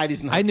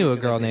 Heidi's in I knew a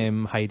Haiku girl Baby.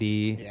 named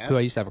Heidi Yeah? who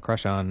I used to have a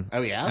crush on.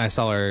 Oh, yeah? I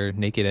saw her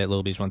naked at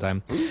Little Beach one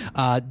time.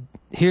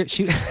 Here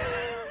she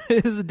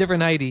this is a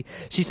different Heidi.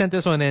 She sent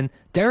this one in.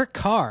 Derek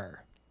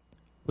Carr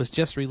was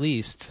just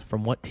released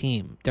from what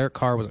team? Derek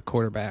Carr was a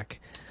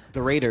quarterback.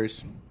 The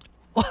Raiders.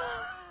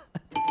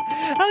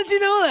 How did you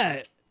know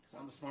that?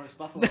 I'm the smartest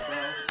Buffalo, bro.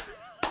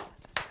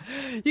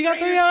 You got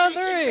 3 Raiders out of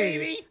Nation, 3.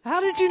 baby. How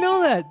did you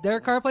know that?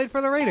 Derek Carr played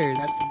for the Raiders.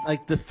 That's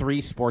like the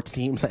 3 sports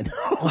teams I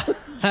know.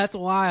 That's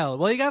wild.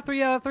 Well, you got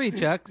 3 out of 3,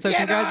 Chuck. So Yeah,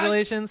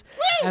 congratulations.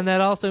 Woo! And that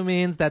also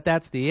means that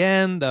that's the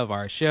end of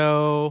our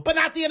show. But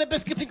not the end of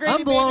Biscuits and Gravy,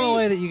 I'm blown baby.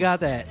 away that you got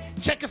that.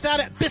 Check us out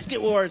at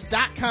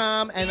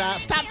biscuitwars.com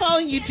and stop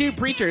following YouTube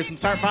Preachers and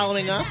start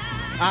following us.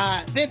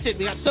 Vincent,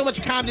 we got so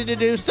much comedy to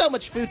do, so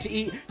much food to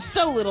eat,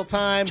 so little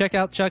time. Check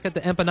out Chuck at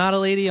the Empanada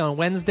Lady on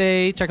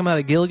Wednesday. Check him out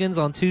at Gilligan's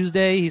on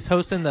Tuesday. He's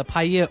hosting the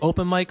Paella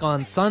Open Mic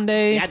on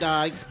Sunday. Yeah,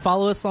 dog.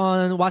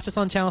 Watch us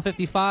on Channel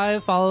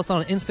 55. Follow us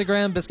on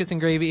Instagram, Biscuits and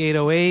Gravy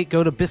 808.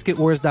 Go to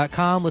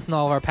biscuitwars.com. Listen to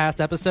all of our past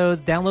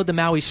episodes. Download the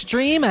Maui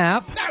Stream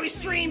app. Now we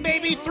stream,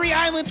 baby. 3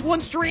 islands,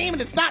 1 stream,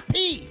 and it's not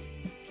P.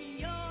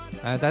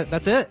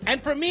 That's it.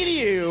 And from me to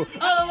you,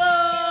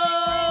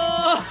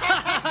 hello.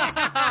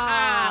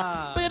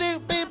 Boop,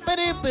 boop,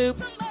 boop,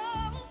 boop.